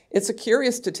 It's a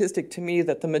curious statistic to me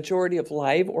that the majority of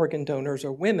live organ donors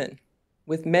are women,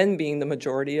 with men being the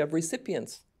majority of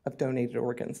recipients of donated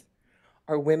organs.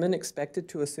 Are women expected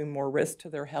to assume more risk to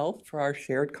their health for our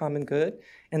shared common good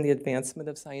and the advancement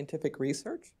of scientific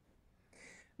research?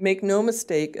 Make no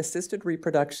mistake, assisted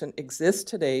reproduction exists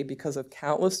today because of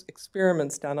countless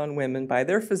experiments done on women by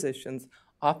their physicians,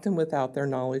 often without their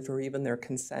knowledge or even their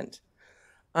consent.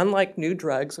 Unlike new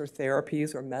drugs or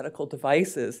therapies or medical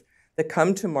devices that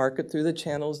come to market through the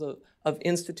channels of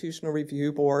institutional review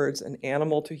boards and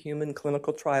animal-to-human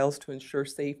clinical trials to ensure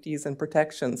safeties and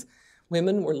protections,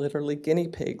 women were literally guinea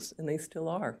pigs, and they still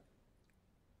are.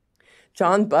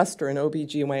 John Buster, an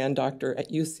OB/GYN doctor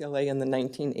at UCLA in the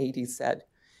 1980s, said,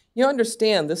 "You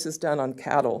understand this is done on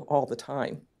cattle all the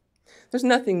time. There's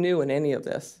nothing new in any of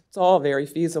this. It's all very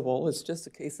feasible. It's just a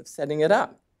case of setting it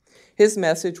up." His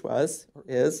message was, or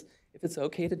is, if it's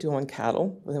okay to do on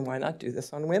cattle, well, then why not do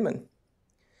this on women?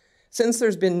 Since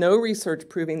there's been no research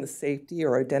proving the safety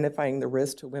or identifying the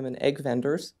risk to women egg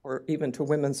vendors, or even to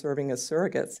women serving as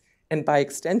surrogates, and by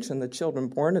extension, the children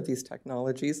born of these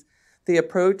technologies, the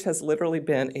approach has literally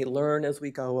been a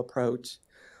learn-as-we-go approach.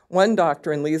 One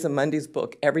doctor in Lisa Mundy's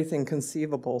book, Everything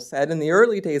Conceivable, said in the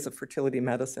early days of fertility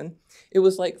medicine, it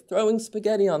was like throwing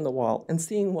spaghetti on the wall and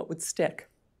seeing what would stick.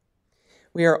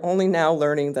 We are only now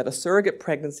learning that a surrogate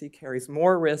pregnancy carries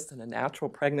more risk than a natural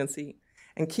pregnancy.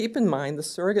 And keep in mind, the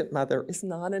surrogate mother is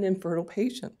not an infertile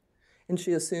patient, and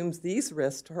she assumes these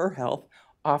risks to her health,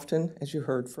 often, as you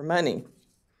heard, for money.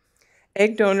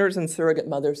 Egg donors and surrogate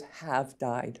mothers have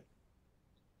died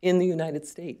in the United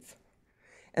States.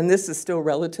 And this is still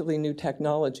relatively new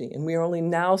technology, and we are only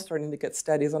now starting to get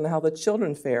studies on how the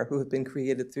children fare who have been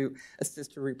created through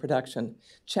assisted reproduction,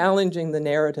 challenging the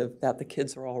narrative that the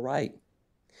kids are all right.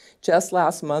 Just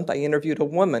last month, I interviewed a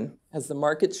woman, as the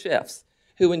market shifts,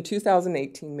 who in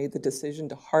 2018 made the decision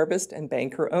to harvest and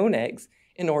bank her own eggs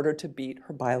in order to beat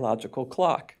her biological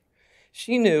clock.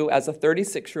 She knew as a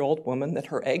 36-year-old woman that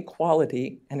her egg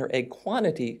quality and her egg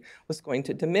quantity was going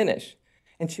to diminish,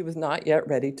 and she was not yet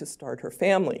ready to start her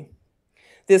family.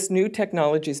 This new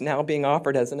technology is now being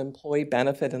offered as an employee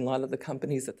benefit in a lot of the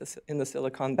companies in the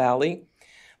Silicon Valley.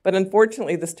 But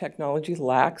unfortunately, this technology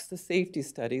lacks the safety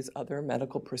studies other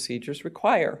medical procedures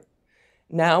require.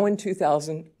 Now in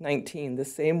 2019, the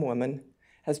same woman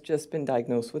has just been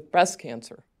diagnosed with breast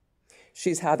cancer.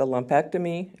 She's had a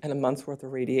lumpectomy and a month's worth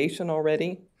of radiation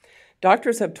already.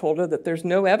 Doctors have told her that there's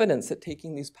no evidence that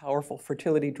taking these powerful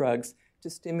fertility drugs to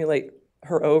stimulate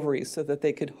her ovaries so that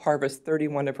they could harvest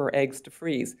 31 of her eggs to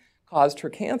freeze caused her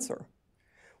cancer.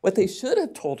 What they should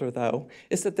have told her, though,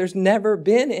 is that there's never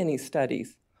been any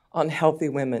studies on healthy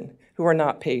women who are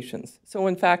not patients. So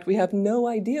in fact, we have no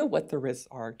idea what the risks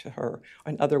are to her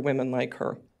and other women like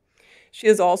her. She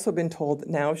has also been told that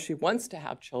now if she wants to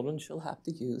have children, she'll have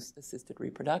to use assisted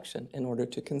reproduction in order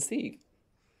to conceive.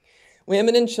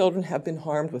 Women and children have been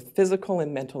harmed with physical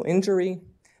and mental injury.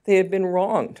 They have been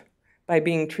wronged by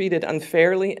being treated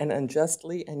unfairly and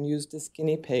unjustly and used as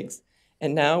guinea pigs.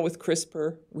 And now with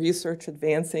CRISPR research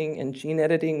advancing and gene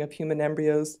editing of human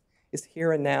embryos is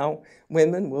here and now,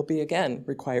 women will be again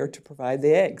required to provide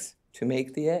the eggs to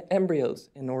make the embryos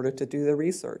in order to do the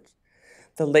research.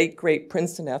 The late, great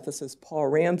Princeton ethicist Paul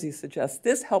Ramsey suggests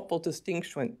this helpful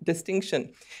distinction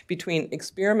between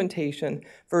experimentation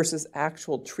versus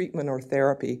actual treatment or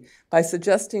therapy by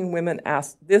suggesting women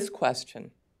ask this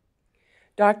question: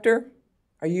 "Doctor,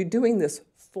 are you doing this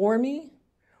for me,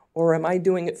 or am I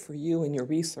doing it for you in your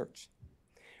research?"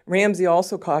 Ramsey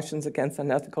also cautions against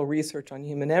unethical research on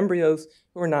human embryos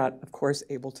who are not, of course,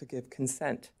 able to give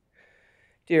consent.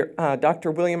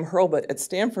 Dr. William Hurlbut at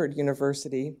Stanford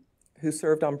University, who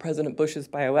served on President Bush's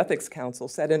Bioethics Council,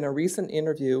 said in a recent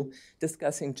interview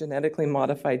discussing genetically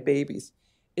modified babies,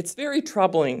 "It's very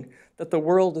troubling that the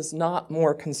world is not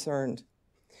more concerned.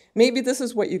 Maybe this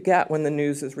is what you get when the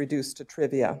news is reduced to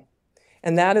trivia.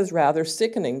 And that is rather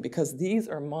sickening because these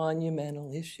are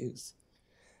monumental issues.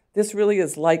 This really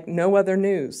is like no other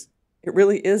news. It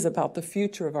really is about the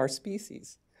future of our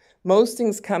species. Most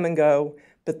things come and go,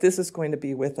 but this is going to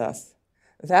be with us.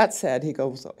 That said," he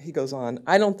goes on,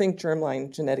 "I don't think germline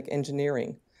genetic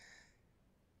engineering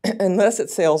unless it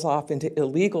sails off into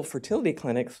illegal fertility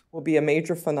clinics, will be a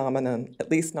major phenomenon,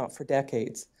 at least not for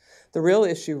decades. The real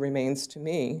issue remains, to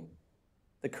me,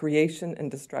 the creation and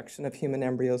destruction of human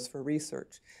embryos for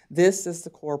research. This is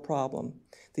the core problem.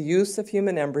 The use of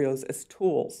human embryos as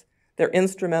tools, their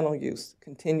instrumental use,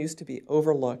 continues to be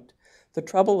overlooked. The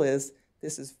trouble is,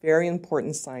 this is very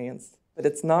important science, but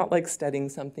it's not like studying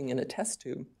something in a test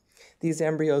tube. These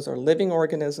embryos are living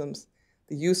organisms.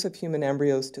 The use of human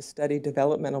embryos to study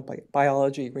developmental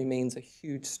biology remains a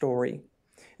huge story.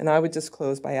 And I would just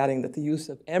close by adding that the use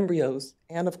of embryos,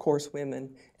 and of course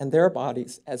women and their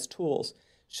bodies as tools,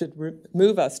 should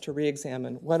move us to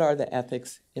re-examine what are the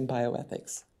ethics in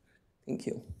bioethics. Thank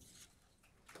you.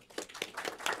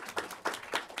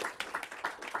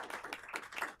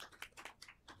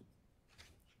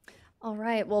 All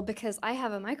right, well, because I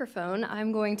have a microphone,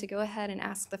 I'm going to go ahead and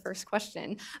ask the first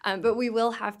question. But we will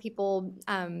have people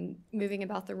moving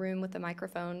about the room with the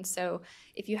microphone. So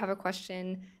if you have a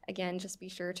question, again, just be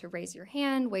sure to raise your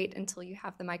hand, wait until you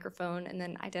have the microphone, and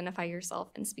then identify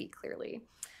yourself and speak clearly.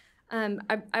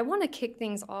 I want to kick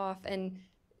things off and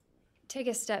take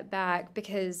a step back,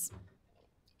 because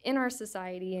in our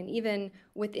society and even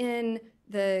within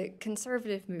the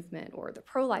conservative movement or the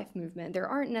pro-life movement, there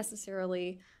aren't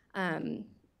necessarily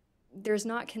there's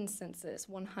not consensus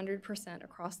 100%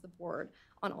 across the board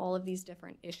on all of these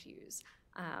different issues.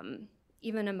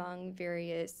 Even among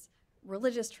various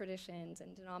religious traditions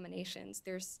and denominations,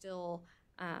 there's still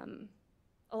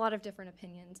a lot of different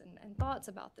opinions and thoughts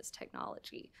about this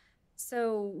technology.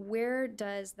 So where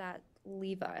does that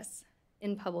leave us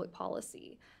in public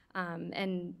policy?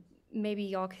 And maybe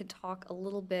y'all could talk a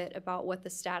little bit about what the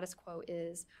status quo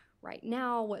is right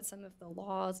now, what some of the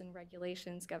laws and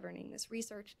regulations governing this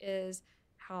research is,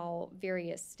 how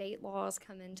various state laws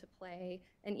come into play,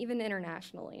 and even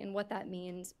internationally, and what that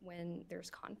means when there's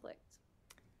conflict.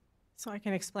 So I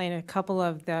can explain a couple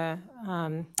of the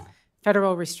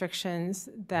federal restrictions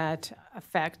that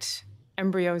affect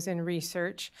embryos in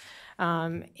research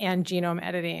and genome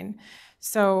editing.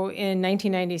 So in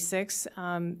 1996,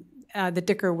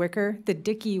 the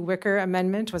Dickey-Wicker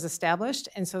Amendment was established,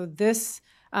 and so this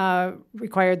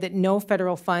required that no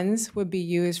federal funds would be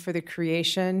used for the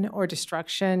creation or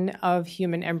destruction of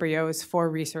human embryos for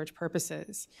research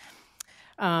purposes.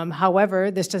 However,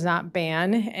 this does not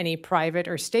ban any private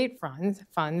or state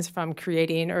funds from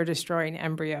creating or destroying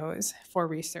embryos for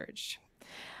research.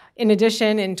 In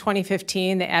addition, in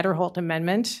 2015, the Aderholt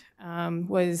Amendment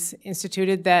was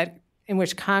instituted in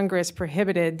which Congress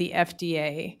prohibited the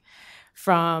FDA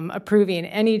from approving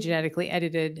any genetically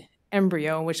edited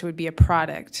embryo, which would be a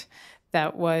product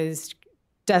that was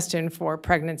destined for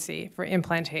pregnancy, for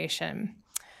implantation.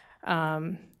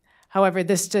 However,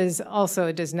 this does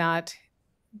not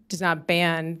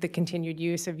ban the continued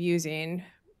use of using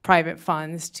private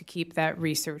funds to keep that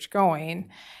research going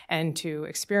and to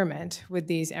experiment with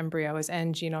these embryos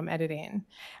and genome editing.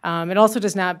 It also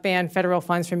does not ban federal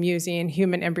funds from using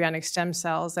human embryonic stem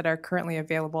cells that are currently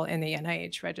available in the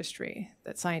NIH registry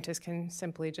that scientists can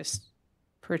simply just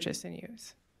purchase and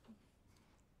use.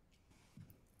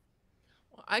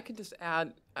 Well, I could just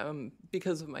add,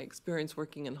 because of my experience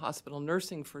working in hospital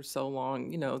nursing for so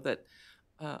long, that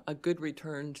a good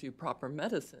return to proper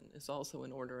medicine is also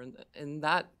in order, and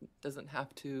that doesn't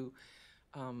have to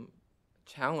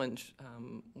challenge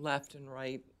left and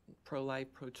right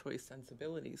pro-life, pro-choice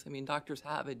sensibilities. I mean, doctors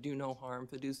have a do no harm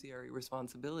fiduciary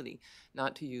responsibility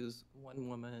not to use one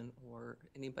woman or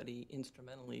anybody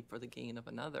instrumentally for the gain of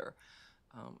another.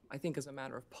 I think as a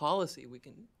matter of policy, we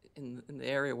can, in the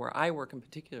area where I work in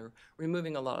particular,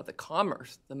 removing a lot of the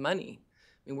commerce, the money.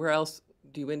 I mean, where else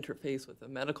do you interface with a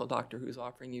medical doctor who's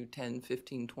offering you $10,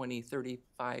 $15, $20,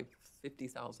 $35,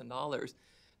 $50,000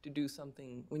 to do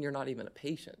something when you're not even a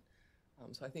patient?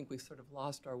 So I think we've sort of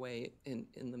lost our way in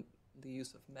the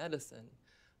use of medicine.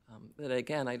 That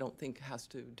again, I don't think has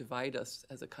to divide us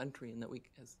as a country, and that we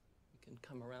can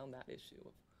come around that issue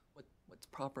of what's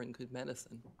proper and good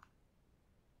medicine.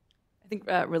 I think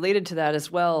related to that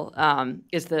as well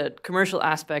is the commercial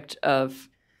aspect of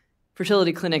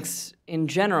fertility clinics in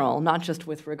general, not just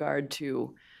with regard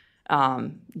to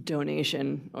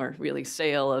donation or really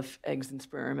sale of eggs and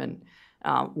sperm and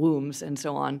wombs and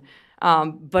so on,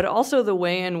 but also the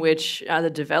way in which the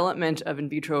development of in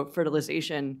vitro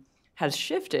fertilization has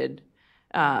shifted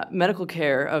medical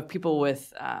care of people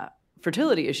with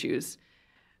fertility issues.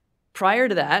 Prior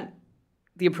to that,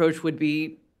 the approach would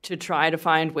be to try to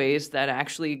find ways that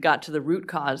actually got to the root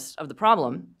cause of the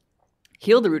problem,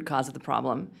 heal the root cause of the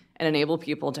problem, and enable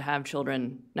people to have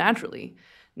children naturally.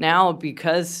 Now,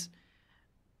 because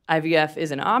IVF is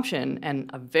an option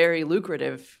and a very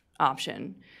lucrative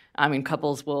option. I mean,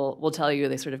 couples will tell you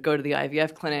they sort of go to the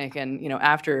IVF clinic, and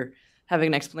after having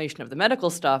an explanation of the medical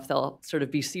stuff, they'll sort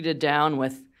of be seated down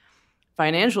with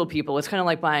financial people. It's kind of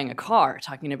like buying a car,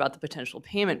 talking about the potential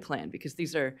payment plan, because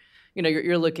these are,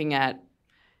 you're looking at,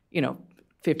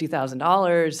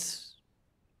 $50,000,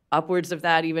 upwards of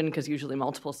that even, because usually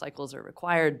multiple cycles are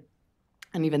required.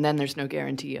 And even then, there's no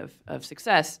guarantee of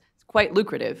success. It's quite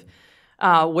lucrative.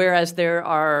 Whereas there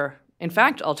are, in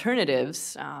fact,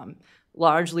 alternatives,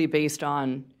 largely based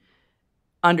on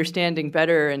understanding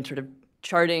better and sort of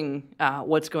charting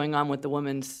what's going on with the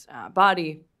woman's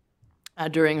body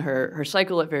during her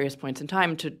cycle at various points in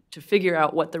time to figure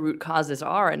out what the root causes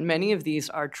are. And many of these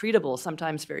are treatable,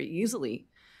 sometimes very easily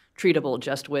treatable,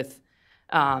 just with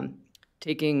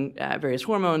taking various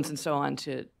hormones and so on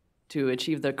to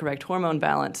achieve the correct hormone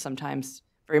balance, sometimes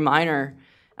very minor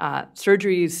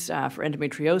surgeries for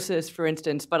endometriosis, for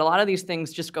instance. But a lot of these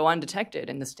things just go undetected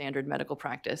in the standard medical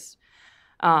practice.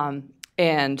 And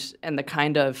the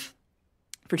kind of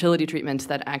fertility treatments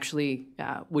that actually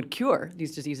would cure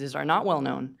these diseases are not well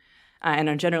known and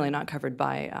are generally not covered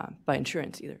by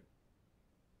insurance either.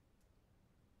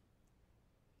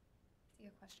 See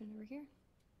a question over here?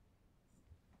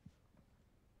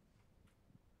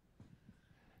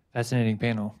 Fascinating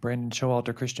panel. Brandon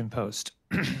Showalter, Christian Post.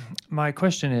 My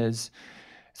question is,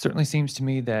 it certainly seems to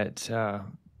me that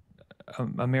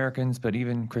Americans, but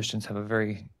even Christians, have a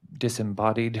very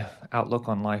disembodied outlook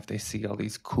on life. They see all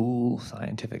these cool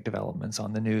scientific developments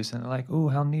on the news, and they're like, "Oh,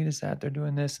 how neat is that? They're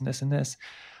doing this and this and this."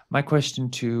 My question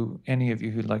to any of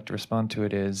you who'd like to respond to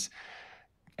it is,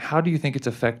 how do you think it's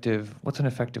effective? What's an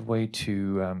effective way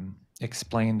to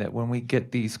explain that when we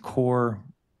get these core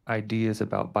ideas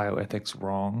about bioethics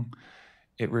wrong,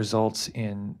 it results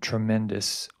in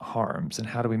tremendous harms? And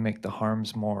how do we make the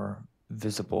harms more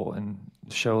visible and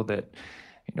show that,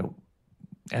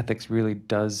 ethics really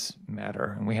does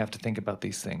matter, and we have to think about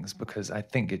these things? Because I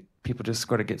think people just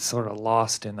get sort of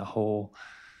lost in the whole,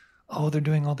 oh, they're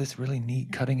doing all this really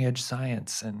neat cutting edge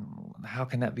science, and how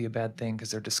can that be a bad thing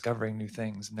because they're discovering new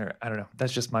things? And I don't know,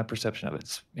 that's just my perception of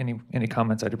it. Any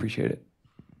comments, I'd appreciate it.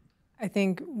 I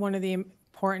think one of the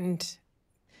important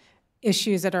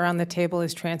issues that are on the table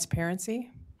is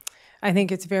transparency. I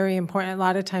think it's very important. A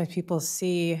lot of times people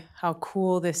see how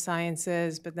cool this science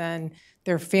is, but then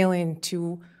they're failing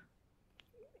to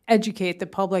educate the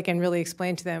public and really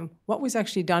explain to them what was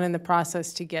actually done in the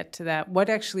process to get to that,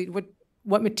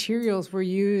 what materials were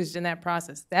used in that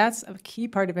process. That's a key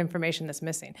part of information that's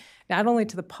missing, not only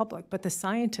to the public, but the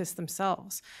scientists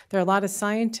themselves. There are a lot of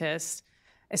scientists,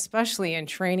 especially in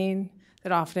training,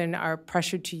 that often are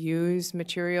pressured to use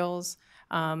materials,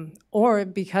 or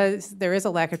because there is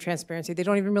a lack of transparency, they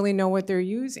don't even really know what they're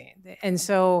using. And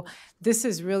so this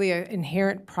is really an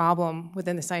inherent problem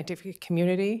within the scientific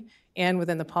community and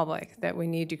within the public, that we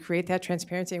need to create that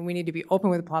transparency, and we need to be open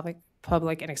with the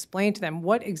public and explain to them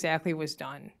what exactly was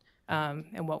done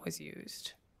and what was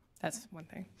used. That's one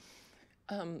thing.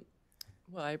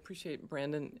 Well, I appreciate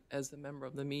Brandon as a member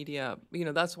of the media.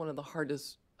 That's one of the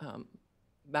hardest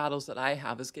battles that I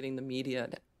have, is getting the media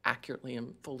to accurately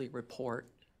and fully report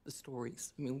the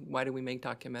stories. I mean, why do we make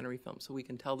documentary films? So we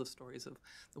can tell the stories of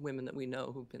the women that we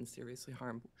know who've been seriously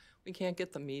harmed. We can't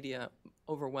get the media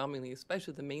overwhelmingly,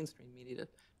 especially the mainstream media,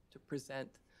 to present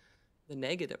the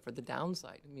negative or the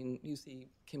downside. I mean, you see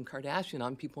Kim Kardashian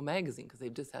on People magazine because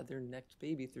they've just had their next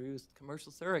baby through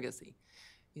commercial surrogacy.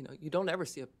 You don't ever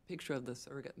see a picture of the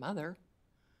surrogate mother.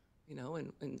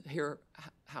 And hear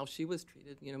how she was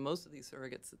treated. Most of these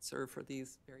surrogates that serve for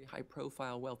these very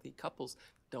high-profile, wealthy couples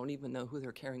don't even know who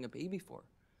they're carrying a baby for.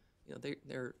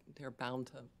 They're bound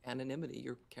to anonymity.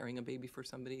 You're carrying a baby for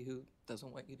somebody who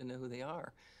doesn't want you to know who they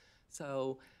are.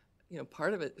 So,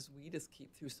 part of it is we just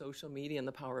keep, through social media and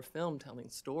the power of film, telling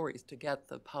stories to get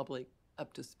the public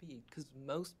up to speed, because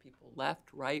most people,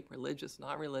 left, right, religious,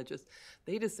 not religious,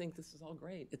 they just think this is all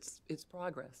great. It's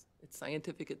progress. It's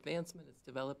scientific advancement. It's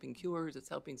developing cures. It's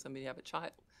helping somebody have a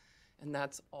child. And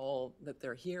that's all that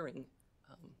they're hearing.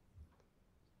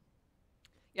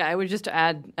 Yeah, I would just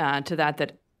add to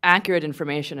that accurate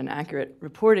information and accurate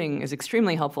reporting is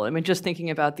extremely helpful. I mean, just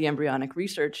thinking about the embryonic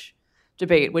research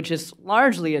debate, which is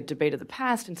largely a debate of the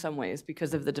past in some ways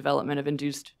because of the development of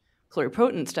induced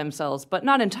pluripotent stem cells, but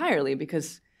not entirely,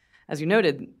 because, as you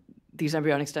noted, these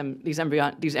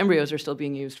embryos are still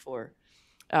being used for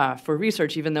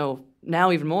research, even though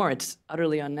now even more it's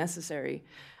utterly unnecessary.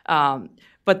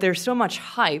 But there's so much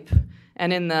hype,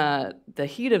 and in the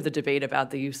heat of the debate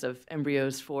about the use of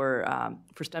embryos for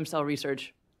stem cell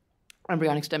research,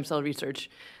 embryonic stem cell research,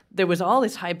 there was all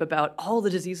this hype about all the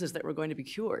diseases that were going to be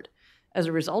cured as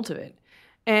a result of it.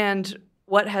 And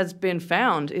what has been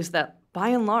found is that, by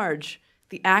and large,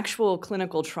 the actual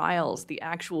clinical trials, the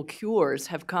actual cures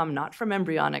have come not from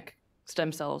embryonic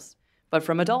stem cells, but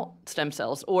from adult stem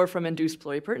cells or from induced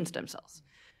pluripotent stem cells.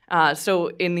 So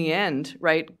in the end,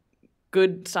 right,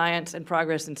 good science and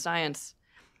progress in science,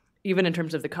 even in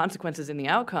terms of the consequences and the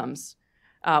outcomes,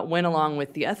 went along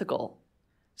with the ethical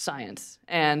science.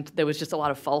 And there was just a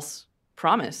lot of false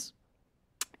promise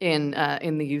in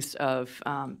the use of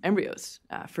embryos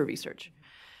for research.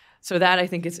 So that, I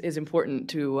think, is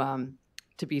important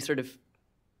to be sort of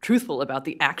truthful about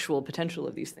the actual potential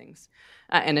of these things.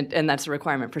 And that's a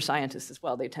requirement for scientists as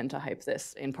well. They tend to hype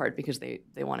this in part because they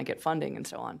want to get funding and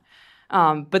so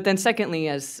on. But then secondly,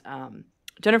 as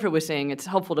Jennifer was saying, it's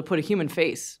helpful to put a human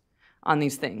face on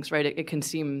these things, right? It can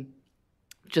seem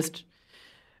just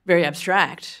very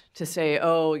abstract to say,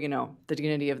 oh, you know, the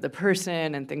dignity of the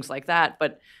person and things like that.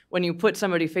 But when you put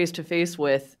somebody face to face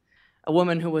with a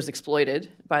woman who was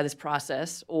exploited by this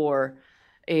process, or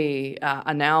a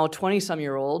now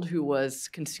 20-some-year-old who was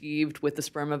conceived with the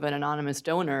sperm of an anonymous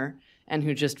donor and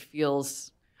who just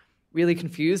feels really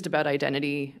confused about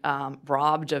identity,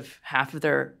 robbed of half of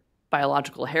their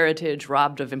biological heritage,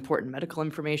 robbed of important medical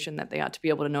information that they ought to be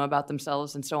able to know about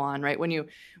themselves, and so on, right? When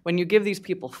you give these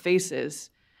people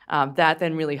faces, that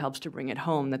then really helps to bring it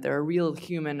home that there are real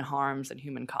human harms and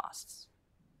human costs.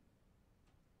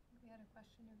 We had a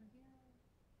question over here.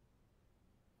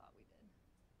 Thought we did.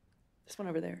 This one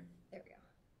over there. There we go.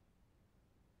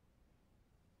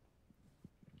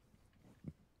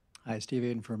 Hi, Steve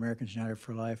Aiden for Americans United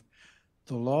for Life.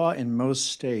 The law in most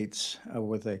states,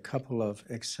 with a couple of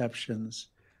exceptions,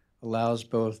 allows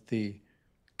both the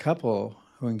couple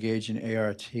who engage in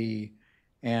ART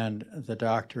and the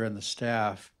doctor and the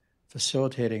staff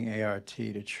facilitating ART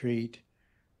to treat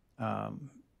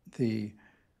the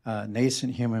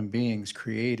nascent human beings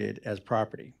created as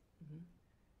property. Mm-hmm.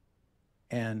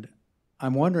 And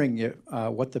I'm wondering if,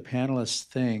 what the panelists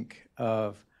think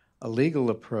of a legal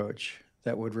approach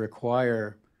that would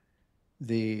require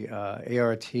the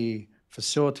ART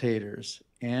facilitators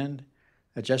and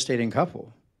a gestating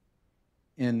couple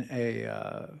in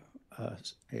a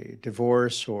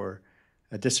divorce or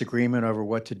a disagreement over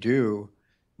what to do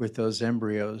with those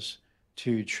embryos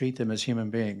to treat them as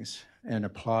human beings and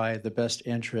apply the best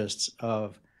interests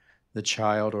of the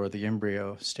child or the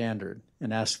embryo standard,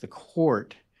 and ask the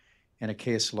court in a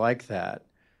case like that,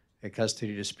 a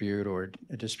custody dispute or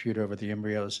a dispute over the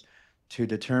embryos, to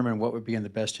determine what would be in the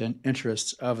best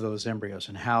interests of those embryos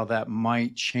and how that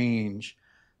might change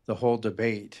the whole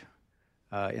debate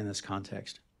in this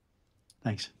context.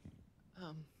 Thanks.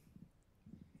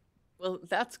 Well,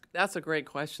 that's a great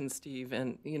question, Steve.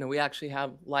 And, you know, we actually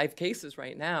have live cases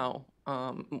right now,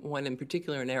 one in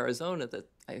particular in Arizona that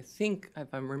I think,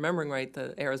 if I'm remembering right,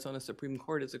 the Arizona Supreme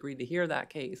Court has agreed to hear that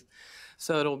case.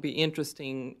 So it'll be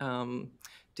interesting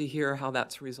to hear how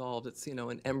that's resolved. It's, you know,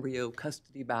 an embryo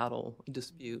custody battle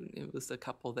dispute. It was a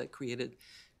couple that created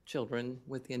children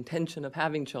with the intention of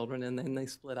having children, and then they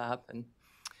split up.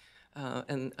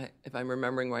 And if I'm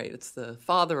remembering right, it's the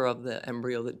father of the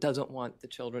embryo that doesn't want the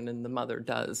children, and the mother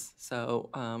does. So,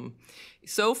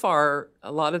 so far,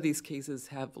 a lot of these cases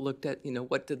have looked at, you know,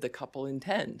 what did the couple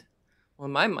intend? Well,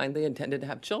 in my mind, they intended to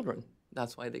have children.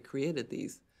 That's why they created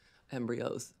these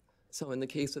embryos. So in the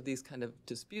case of these kind of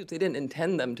disputes, they didn't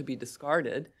intend them to be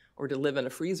discarded or to live in a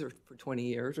freezer for 20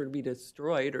 years or to be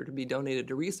destroyed or to be donated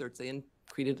to research. They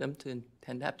created them to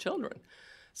intend to have children.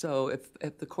 So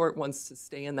if the court wants to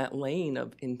stay in that lane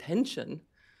of intention,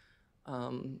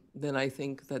 then I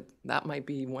think that might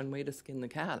be one way to skin the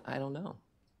cat. I don't know.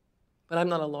 But I'm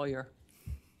not a lawyer.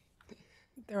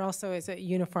 There also is a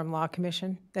Uniform Law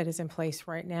Commission that is in place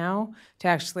right now to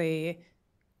actually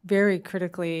very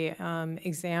critically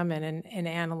examine and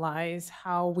analyze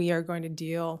how we are going to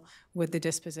deal with the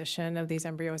disposition of these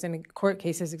embryos in court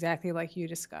cases exactly like you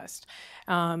discussed.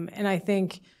 And I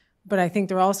think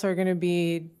there also are going to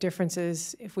be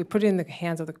differences. If we put it in the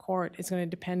hands of the court, it's going to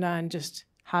depend on just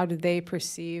how do they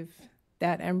perceive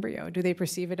that embryo. Do they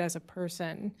perceive it as a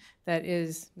person that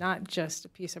is not just a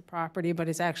piece of property, but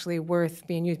is actually worth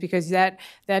being used? Because that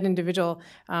individual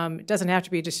doesn't have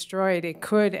to be destroyed. It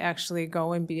could actually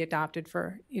go and be adopted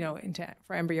for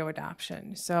embryo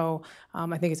adoption. So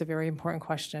I think it's a very important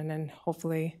question, and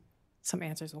hopefully some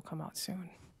answers will come out soon.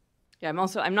 Yeah,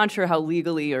 I'm not sure how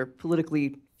legally or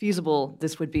politically feasible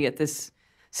this would be at this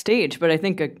stage, but I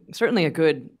think certainly a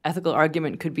good ethical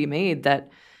argument could be made that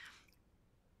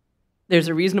there's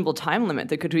a reasonable time limit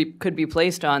that could be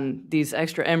placed on these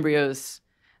extra embryos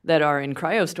that are in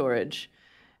cryostorage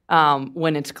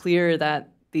when it's clear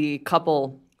that the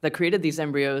couple that created these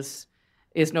embryos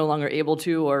is no longer able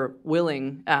to or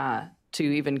willing to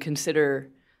even consider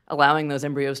allowing those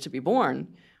embryos to be born,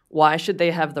 why should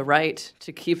they have the right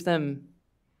to keep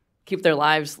their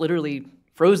lives literally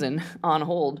frozen on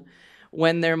hold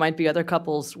when there might be other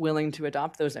couples willing to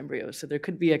adopt those embryos? So there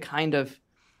could be a kind of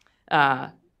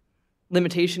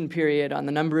limitation period on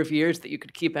the number of years that you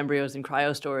could keep embryos in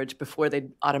cryostorage before they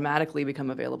automatically become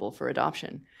available for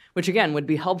adoption, which again would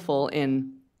be helpful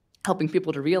in helping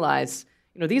people to realize,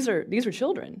 these are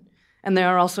children. And there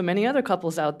are also many other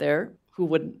couples out there who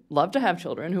would love to have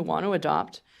children, who want to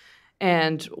adopt.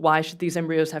 And why should these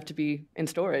embryos have to be in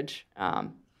storage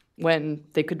when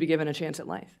they could be given a chance at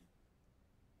life?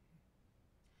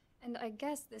 And I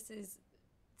guess this is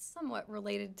somewhat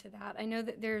related to that. I know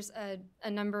that there's a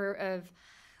number of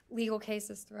legal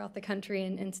cases throughout the country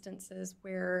and instances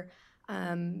where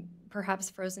perhaps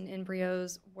frozen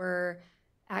embryos were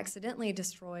accidentally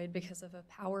destroyed because of a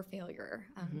power failure,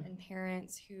 and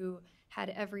parents who had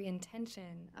every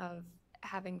intention of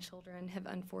having children have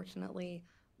unfortunately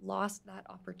lost that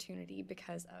opportunity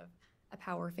because of a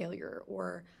power failure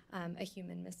or a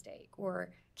human mistake, or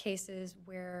cases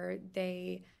where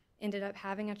they ended up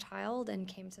having a child and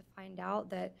came to find out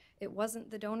that it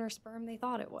wasn't the donor sperm they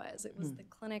thought it was. It was the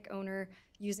clinic owner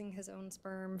using his own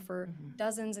sperm for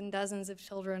dozens and dozens of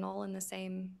children all in the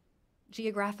same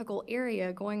geographical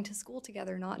area, going to school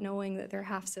together, not knowing that their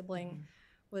half-sibling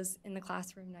was in the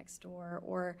classroom next door,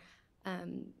 or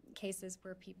cases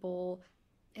where people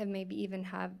have maybe even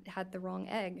had the wrong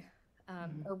egg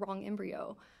or wrong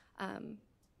embryo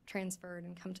transferred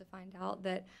and come to find out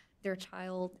that their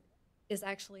child is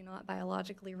actually not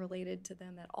biologically related to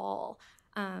them at all.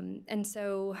 And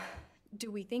so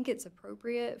do we think it's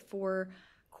appropriate for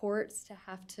courts to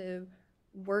have to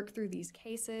work through these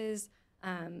cases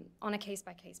on a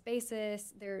case-by-case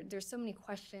basis? There's so many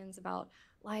questions about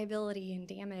liability and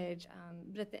damage,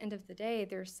 but at the end of the day,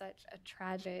 there's such a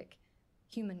tragic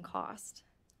human cost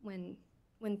when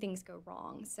things go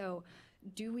wrong. So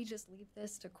do we just leave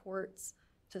this to courts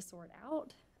to sort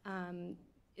out?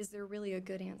 Is there really a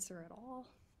good answer at all?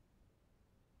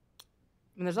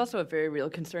 And there's also a very real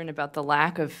concern about the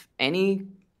lack of any,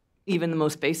 even the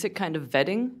most basic kind of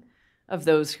vetting of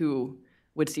those who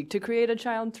would seek to create a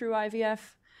child through IVF.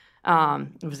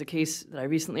 It was a case that I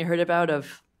recently heard about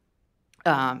of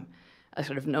a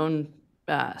sort of known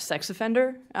sex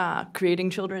offender creating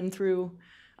children through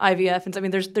IVF. And so, I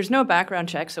mean, there's no background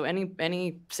check, so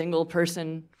any single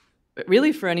person,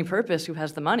 really for any purpose, who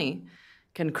has the money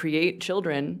can create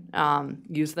children,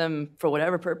 use them for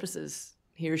whatever purposes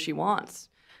he or she wants,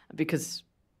 because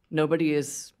nobody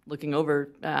is looking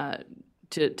over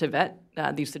to vet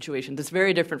these situations. It's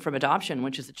very different from adoption,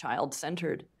 which is a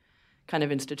child-centered kind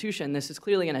of institution. This is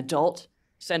clearly an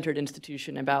adult-centered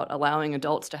institution about allowing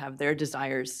adults to have their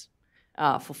desires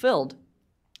fulfilled.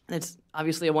 And it's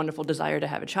obviously a wonderful desire to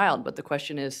have a child, but the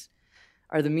question is,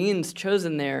 are the means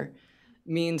chosen there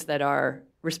means that are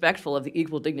respectful of the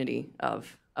equal dignity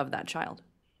of that child?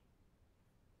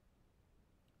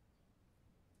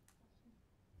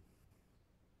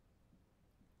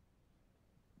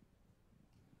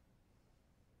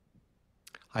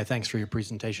 Hi, thanks for your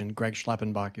presentation. Greg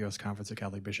Schleppenbach, U.S. Conference of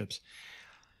Catholic Bishops.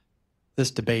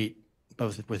 This debate,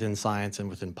 both within science and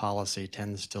within policy,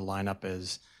 tends to line up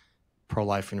as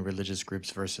pro-life and religious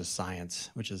groups versus science,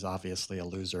 which is obviously a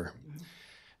loser.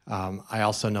 I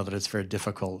also know that it's very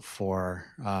difficult for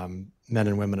men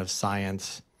and women of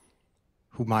science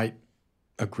who might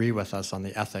agree with us on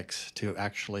the ethics to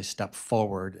actually step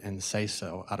forward and say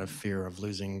so out of fear of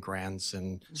losing grants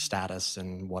and status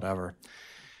and whatever.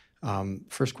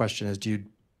 First question is, do you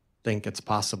think it's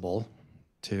possible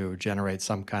to generate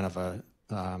some kind of a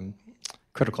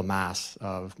critical mass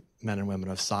of men and women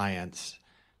of science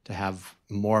to have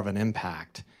more of an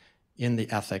impact in the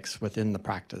ethics within the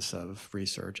practice of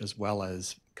research, as well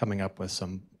as coming up with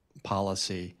some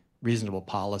policy, reasonable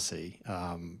policy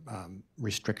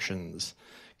restrictions,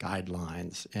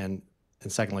 guidelines? And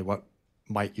secondly, what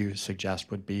might you suggest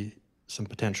would be some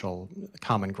potential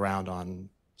common ground on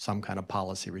some kind of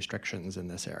policy restrictions in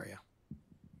this area?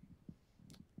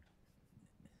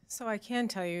 So I can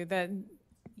tell you that,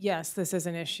 yes, this is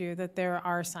an issue, that there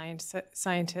are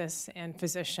scientists and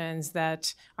physicians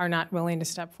that are not willing to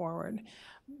step forward.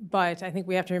 But I think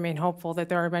we have to remain hopeful that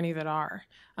there are many that are.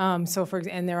 And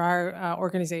there are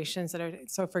organizations that are,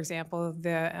 so for example,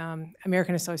 the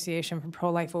American Association for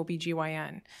Pro-Life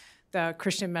OBGYN, the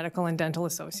Christian Medical and Dental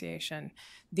Association.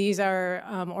 These are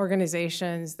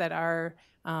organizations that are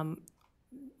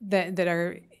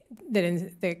that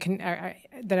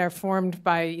are formed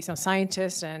by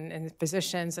scientists and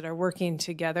physicians that are working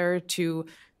together to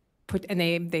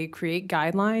they create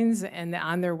guidelines and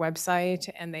on their website,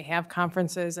 and they have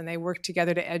conferences, and they work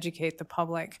together to educate the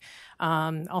public.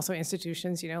 Also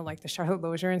institutions, like the Charlotte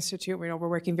Lozier Institute, we're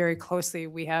working very closely.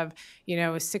 We have,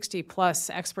 60 plus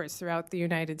experts throughout the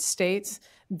United States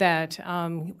that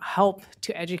help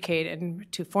to educate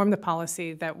and to form the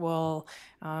policy that will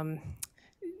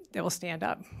stand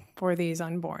up for these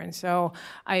unborn. So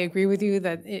I agree with you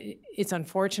that it's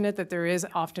unfortunate that there is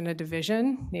often a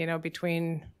division,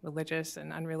 between religious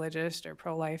and unreligious, or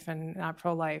pro-life and not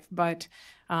pro-life. But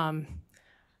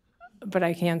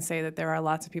I can say that there are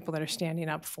lots of people that are standing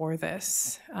up for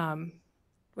this.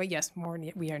 But yes,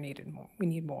 we are needed more. We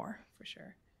need more, for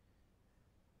sure.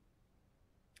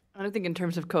 I think in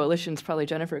terms of coalitions, probably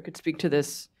Jennifer could speak to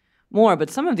this more, but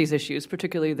some of these issues,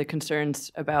 particularly the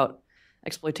concerns about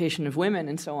exploitation of women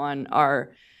and so on,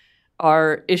 are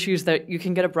issues that you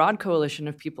can get a broad coalition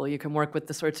of people. You can work with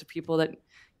the sorts of people that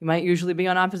you might usually be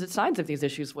on opposite sides of these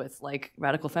issues with, like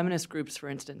radical feminist groups, for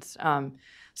instance.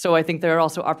 So I think there are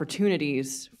also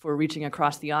opportunities for reaching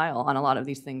across the aisle on a lot of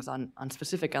these things, on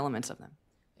specific elements of them.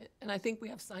 And I think we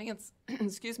have science,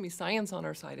 science on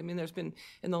our side. I mean, there's been,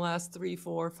 in the last 3,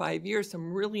 4, 5 years,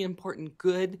 some really important,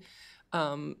 good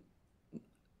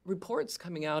reports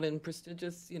coming out in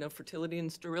prestigious, Fertility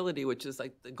and Sterility, which is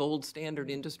like the gold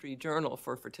standard industry journal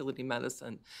for fertility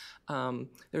medicine.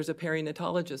 There's a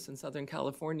perinatologist in Southern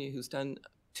California who's done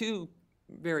 2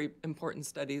 very important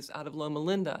studies out of Loma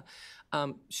Linda,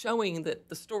 showing that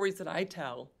the stories that I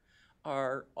tell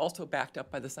are also backed up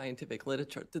by the scientific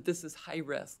literature, that this is high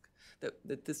risk,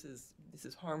 that this is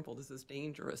harmful, this is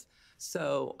dangerous.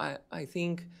 So I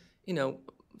think,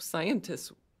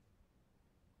 scientists,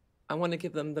 I want to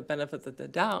give them the benefit of the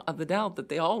doubt that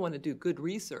they all want to do good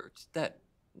research that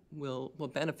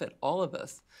will benefit all of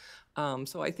us.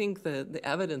 So I think the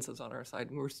evidence is on our side,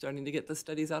 and we're starting to get the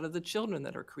studies out of the children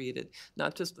that are created,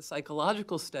 not just the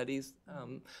psychological studies,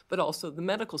 but also the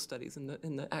medical studies and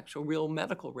the actual real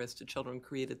medical risk to children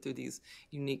created through these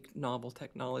unique novel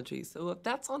technologies. So if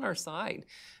that's on our side,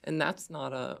 and that's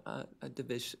not a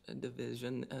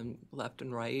division left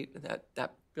and right,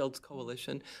 that builds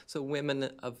coalition. So women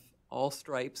of all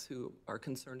stripes who are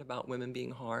concerned about women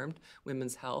being harmed,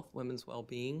 women's health, women's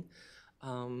well-being.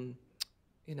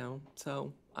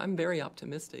 So I'm very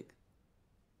optimistic.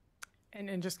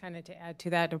 And just kind of to add to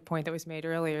that, a point that was made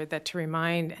earlier, that to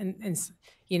remind and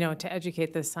to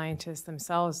educate the scientists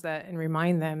themselves and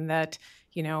remind them that,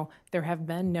 there have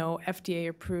been no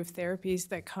FDA-approved therapies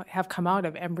that have come out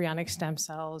of embryonic stem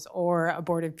cells or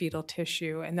aborted fetal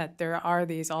tissue, and that there are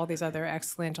all these other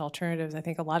excellent alternatives. I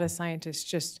think a lot of scientists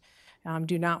just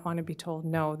do not want to be told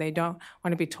no. They don't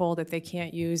want to be told that they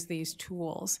can't use these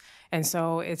tools. And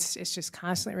so it's just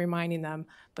constantly reminding them,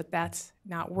 but that's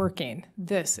not working.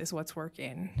 This is what's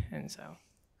working. And so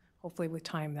hopefully with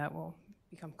time that will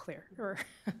become clear.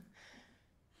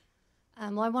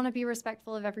 Well, I want to be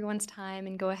respectful of everyone's time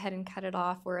and go ahead and cut it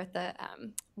off. We're at the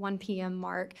 1 p.m.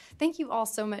 mark. Thank you all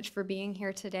so much for being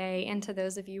here today, and to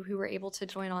those of you who were able to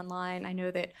join online. I know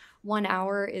that 1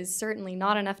 hour is certainly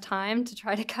not enough time to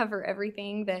try to cover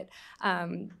everything that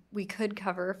we could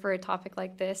cover for a topic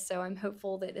like this, so I'm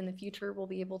hopeful that in the future we'll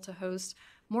be able to host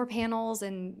more panels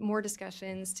and more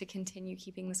discussions to continue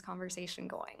keeping this conversation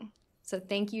going. So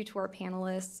thank you to our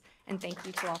panelists, and thank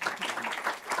you to all for coming.